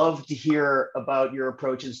would love to hear about your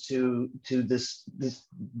approaches to this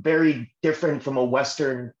very different from a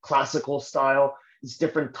Western classical style. This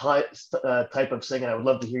different type of singing. I would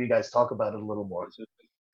love to hear you guys talk about it a little more.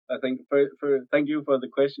 I think thank you for the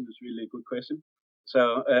question. It's really a good question.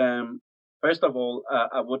 So first of all,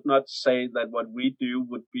 I would not say that what we do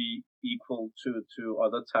would be equal to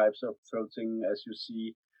other types of throat singing as you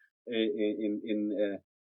see in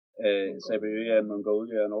Siberia and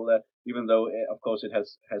Mongolia and all that, even though of course it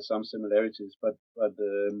has some similarities, but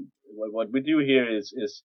what we do here is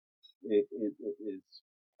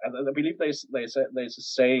I believe there's a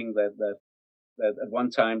saying that at one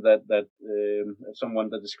time that someone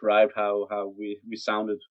that described how we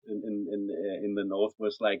sounded in the north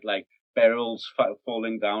was like barrels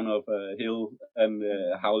falling down off a hill and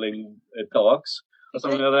howling dogs or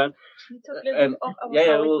something like that. And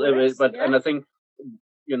and I think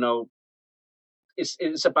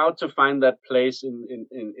it's about to find that place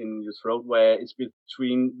in your throat where it's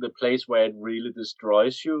between the place where it really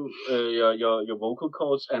destroys your vocal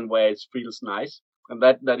cords and where it feels nice, and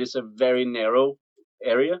that is a very narrow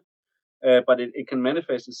area, but it can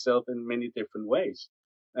manifest itself in many different ways,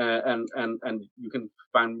 and you can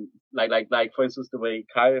find like for instance the way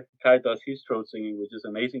Kai does his throat singing, which is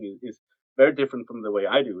amazing, is very different from the way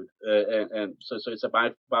I do it. And so it's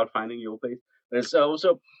about finding your place. But it's also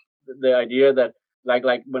the idea that like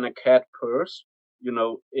when a cat purrs,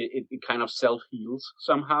 it kind of self heals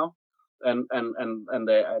somehow. And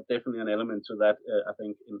there are definitely an element to that, I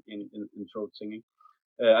think, in throat singing.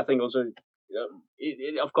 I think also,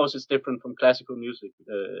 of course, it's different from classical music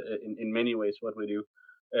in many ways what we do.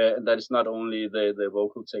 And that is not only the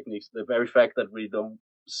vocal techniques, the very fact that we don't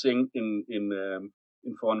sing in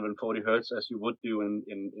 440 hertz as you would do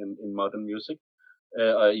in modern music,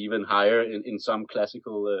 or even higher in some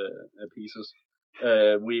classical pieces.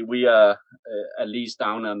 We are at least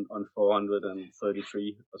down on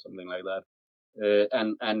 433 or something like that.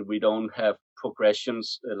 And we don't have progressions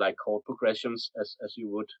like chord progressions as you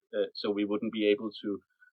would, so we wouldn't be able to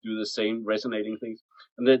do the same resonating things.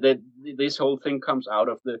 And this whole thing comes out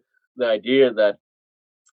of the idea that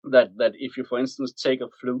if you, for instance, take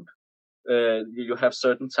a flute, you have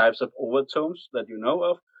certain types of overtones that you know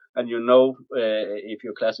of, and if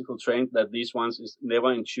you're classical trained, that these ones is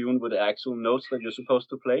never in tune with the actual notes that you're supposed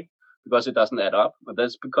to play, because it doesn't add up. But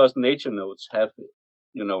that's because nature notes have,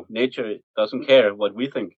 nature doesn't care what we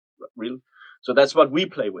think, really. So that's what we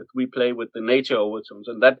play with. We play with the nature overtones,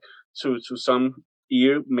 and that to some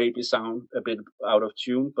ear maybe sound a bit out of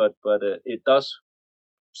tune, but it does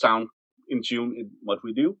sound in tune in what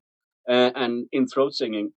we do. And in throat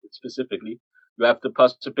singing specifically, you have the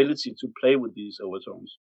possibility to play with these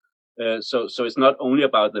overtones. So it's not only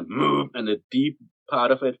about the move and the deep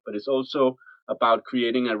part of it, but it's also about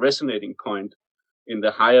creating a resonating point in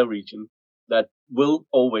the higher region that will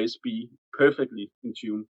always be perfectly in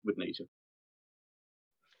tune with nature.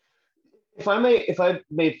 If I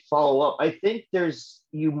may follow up, I think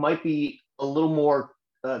you might be a little more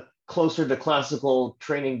closer to classical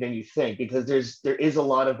training than you think, because there is a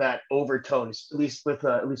lot of that overtones, at least with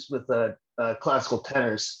classical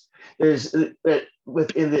tenors. There's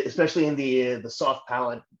especially in the soft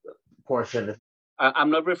palate portion.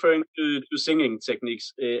 I'm not referring to singing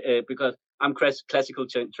techniques because I'm classical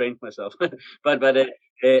trained myself, but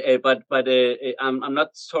I'm not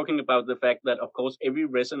talking about the fact that, of course, every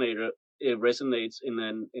resonator resonates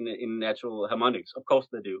in natural harmonics. Of course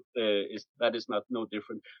they do. That is no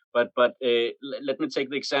different. But let me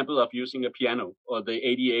take the example of using a piano, or the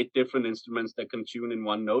 88 different instruments that can tune in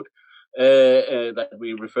one note that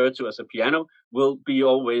we refer to as a piano will be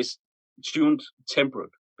always tuned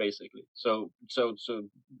temperate, basically. So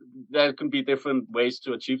there can be different ways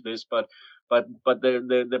to achieve this, but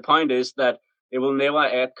the point is that it will never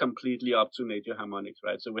add completely up to nature harmonics,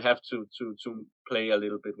 right? So we have to play a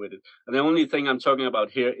little bit with it. And the only thing I'm talking about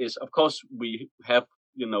here is, of course, we have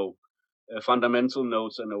fundamental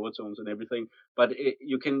notes and overtones and everything, but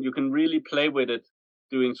you can really play with it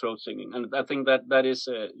doing throat singing. And I think that is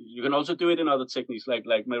you can also do it in other techniques,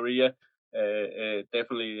 like Maria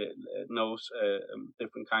definitely knows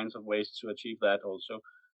different kinds of ways to achieve that also.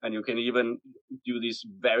 And you can even do these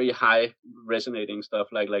very high resonating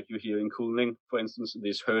stuff, like you hear in cooling, for instance,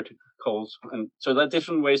 these hurt calls. And so there are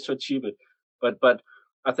different ways to achieve it. But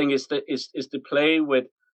I think it's the play with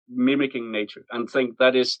mimicking nature. And I think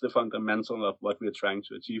that is the fundamental of what we're trying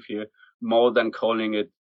to achieve here, more than calling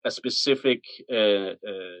it a specific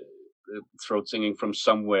throat singing from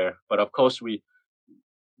somewhere. But of course we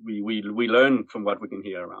learn from what we can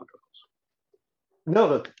hear around, of course.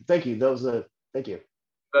 No, thank you. Thank you.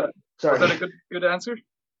 Sorry. Was that a good answer?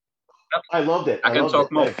 I loved it. I can talk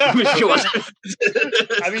more.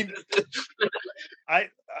 I mean, I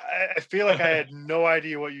feel like I had no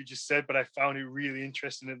idea what you just said, but I found it really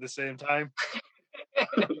interesting at the same time.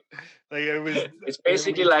 It's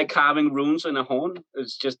basically like carving runes in a horn.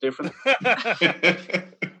 It's just different.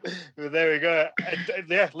 Well, there we go.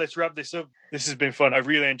 Yeah, let's wrap this up. This has been fun. I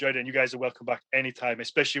really enjoyed it, and you guys are welcome back anytime,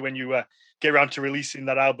 especially when you get around to releasing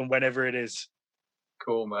that album, whenever it is.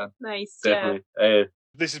 Cool, man. Nice. Definitely.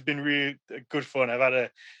 This has been really good fun. I've had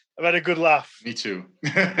a good laugh. Me too.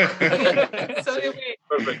 So do we.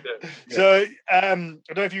 Perfect. Yeah. So I don't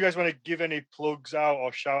know if you guys want to give any plugs out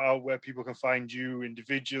or shout out where people can find you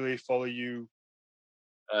individually, follow you.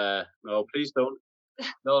 No, please don't.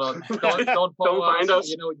 No, don't follow Don't find us.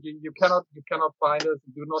 You cannot find us.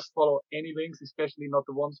 Do not follow any links, especially not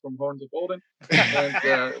the ones from Horns of Odin.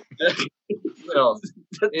 And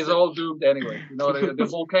it's all doomed anyway. The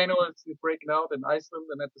volcano is breaking out in Iceland,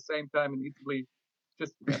 and at the same time in Italy.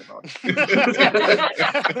 Just forget about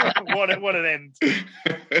it. What an end.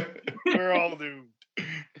 We're all doomed.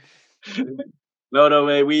 No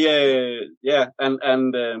way. We I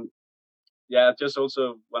just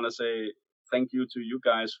also want to say thank you to you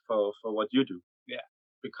guys for what you do. Yeah.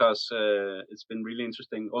 Because it's been really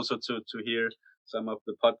interesting also to hear some of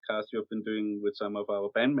the podcasts you've been doing with some of our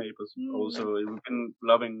bandmates. Also, we've been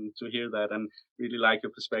loving to hear that and really like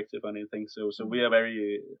your perspective on anything. So we are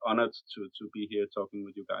very honored to be here talking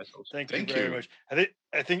with you guys. Also, Thank you very much. I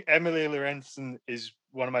think Emily Lorentzen is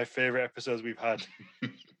one of my favorite episodes we've had.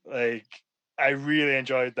 Like, I really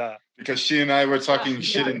enjoyed that because she and I were talking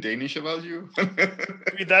shit in Danish about you. I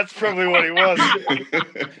mean, that's probably what it was.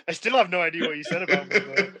 I still have no idea what you said about me,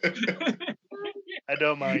 but I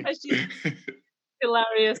don't mind.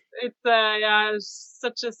 Hilarious. It's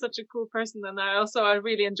such a cool person, and I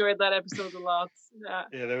really enjoyed that episode a lot.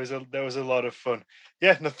 Yeah, there was a lot of fun.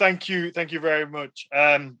 Yeah, no, thank you very much.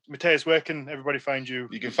 Matthias, where can everybody find you?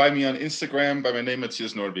 You can find me on Instagram by my name,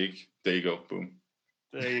 Mathias Nordvik. There you go, boom.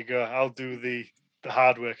 There you go. I'll do the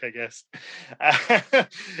hard work, I guess.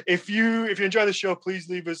 If you enjoy the show, please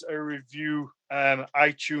leave us a review.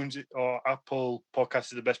 iTunes or Apple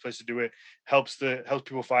Podcasts is the best place to do it. Helps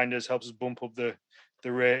people find us, helps us bump up the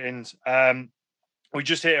ratings. We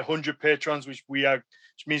just hit 100 patrons, which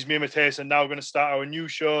means me and Matthias are now going to start our new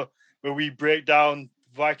show where we break down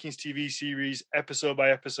Vikings TV series episode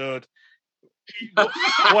by episode.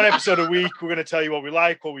 One episode a week. We're going to tell you what we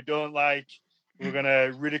like, what we don't like. We're going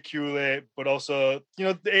to ridicule it, but also,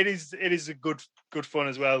 it is a good fun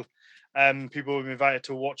as well. People will be invited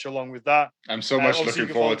to watch along with that. I'm so much looking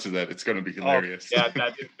forward to that. It's going to be hilarious. Yeah,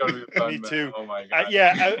 that is going to be fun. Me too. Oh my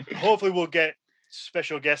God. Hopefully we'll get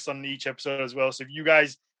special guests on each episode as well. So if you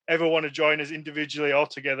guys ever want to join us individually or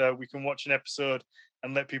together, we can watch an episode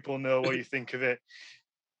and let people know what you think of it.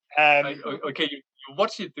 Okay, you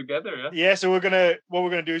watch it together, yeah? Yeah, so what we're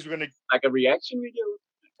gonna do is we're gonna like a reaction video.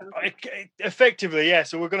 Effectively, yeah.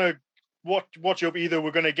 So we're gonna watch up. Either we're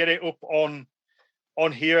gonna get it up on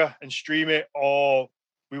here and stream it, or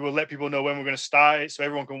we will let people know when we're gonna start it, so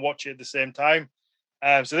everyone can watch it at the same time.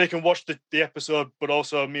 So they can watch the episode, but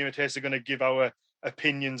also me and Matthias are gonna give our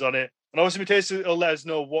opinions on it, and obviously Matthias will let us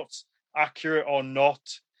know what's accurate or not.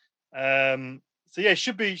 So yeah, it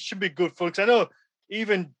should be good fun. Because I know,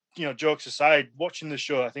 even jokes aside, watching the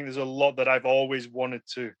show, I think there's a lot that I've always wanted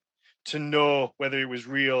to know whether it was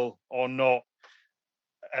real or not,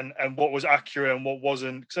 and what was accurate and what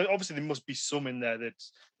wasn't. Because obviously there must be some in there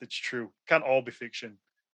that's true. Can't all be fiction.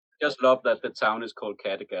 Just love that the town is called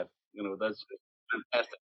Kattegat. That's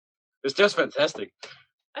fantastic. It's just fantastic.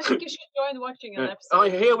 I think you should join watching an episode. Oh,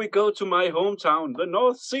 here we go to my hometown, the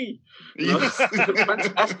North Sea.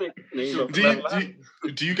 Fantastic.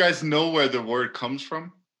 Do you guys know where the word comes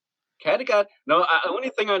from? Kattegat? No, the only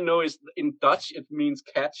thing I know is in Dutch it means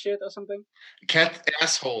cat shit or something. Cat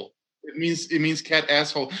asshole. It means cat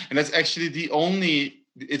asshole, and that's actually the only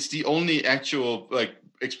actual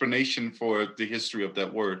explanation for the history of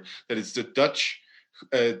that word. That it's the Dutch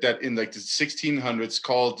that in the 1600s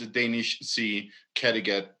called the Danish Sea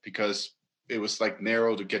Kattegat because it was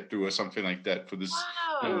narrow to get through or something like that for this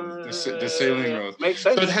the sailing road. Makes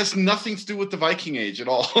sense. So it has nothing to do with the Viking Age at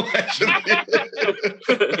all. Actually.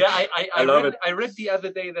 Yeah, I love it. I read the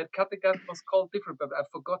other day that Kattegat was called different, but I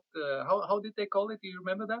forgot how did they call it? Do you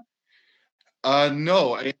remember that?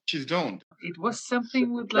 No, I actually don't. It was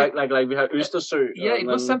something with like we have Østersø. Yeah, it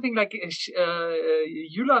was something like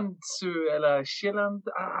Jyllandsø or Sjælland.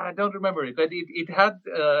 I don't remember it, but it had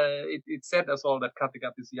it said as well that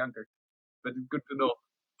Kattegat is younger. But it's good to know.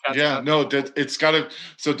 Yeah, no, that it's gotta.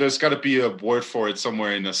 So there's got to be a word for it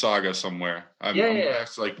somewhere in the saga somewhere. I'm gonna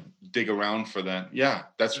have to dig around for that. Yeah,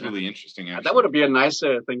 that's really interesting. Actually. That would be a nice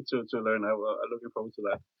thing to learn. I'm looking forward to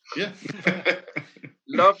that. Yeah.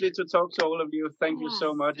 Lovely to talk to all of you. Thank you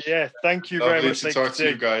so much. Yeah, thank you very much. Lovely to talk to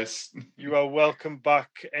you guys. You are welcome back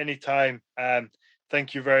anytime.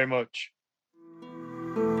 Thank you very much.